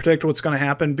hard to predict what's going to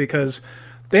happen because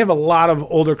they have a lot of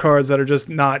older cards that are just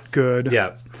not good.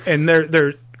 Yeah. And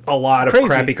they're a lot of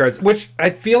crappy cards, which I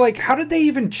feel like, how did they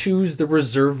even choose the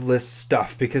reserve list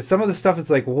stuff? Because some of the stuff, it's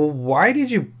like, well, why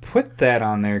did you put that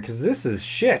on there? Because this is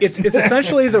shit. It's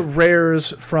essentially the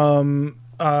rares from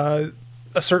a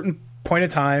certain point of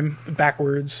time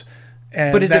backwards.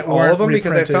 But is it all of them?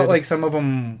 Reprinted. Because I felt like some of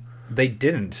them they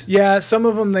didn't. Yeah, some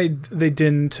of them they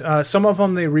didn't. Some of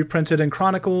them they reprinted in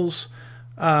Chronicles,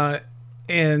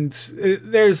 and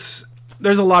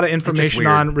there's a lot of information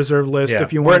on reserve list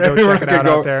if you want to go check it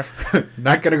out there.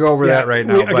 Not going to go over that right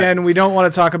now. We don't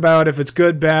want to talk about if it's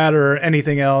good, bad, or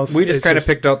anything else. We just kind of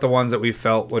picked out the ones that we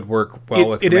felt would work well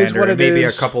with Commander. It is what it maybe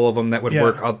is. A couple of them that would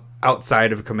work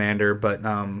outside of Commander, but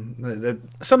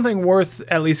something worth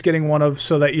at least getting one of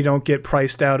so that you don't get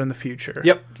priced out in the future.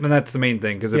 Yep, and that's the main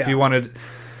thing. Because if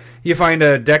you find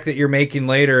a deck that you're making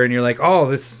later and you're like,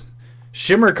 oh, this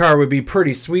Shimmer card would be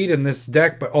pretty sweet in this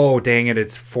deck, but oh dang it,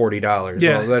 it's $40.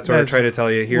 Yeah, well, that's what I try to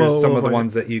tell you. Here's some of the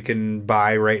ones that you can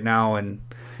buy right now, and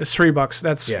it's $3.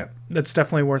 That's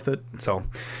definitely worth it. So,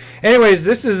 anyways,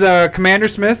 this is Commander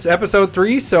Smiths episode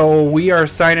 3. So we are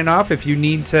signing off. If you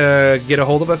need to get a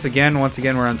hold of us once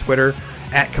again, we're on Twitter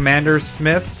 @Commander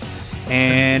Smiths,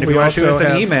 And if you want to shoot us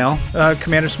an email,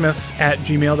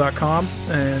 commandersmiths@gmail.com,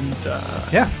 and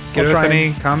give us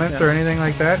any comments or anything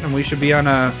like that, and we should be on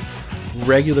a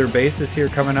regular basis here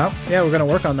coming up. Yeah, we're gonna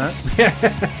work on that.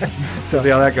 So see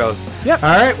how that goes. Yeah.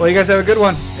 All right. Well, you guys have a good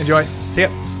one. Enjoy. See ya.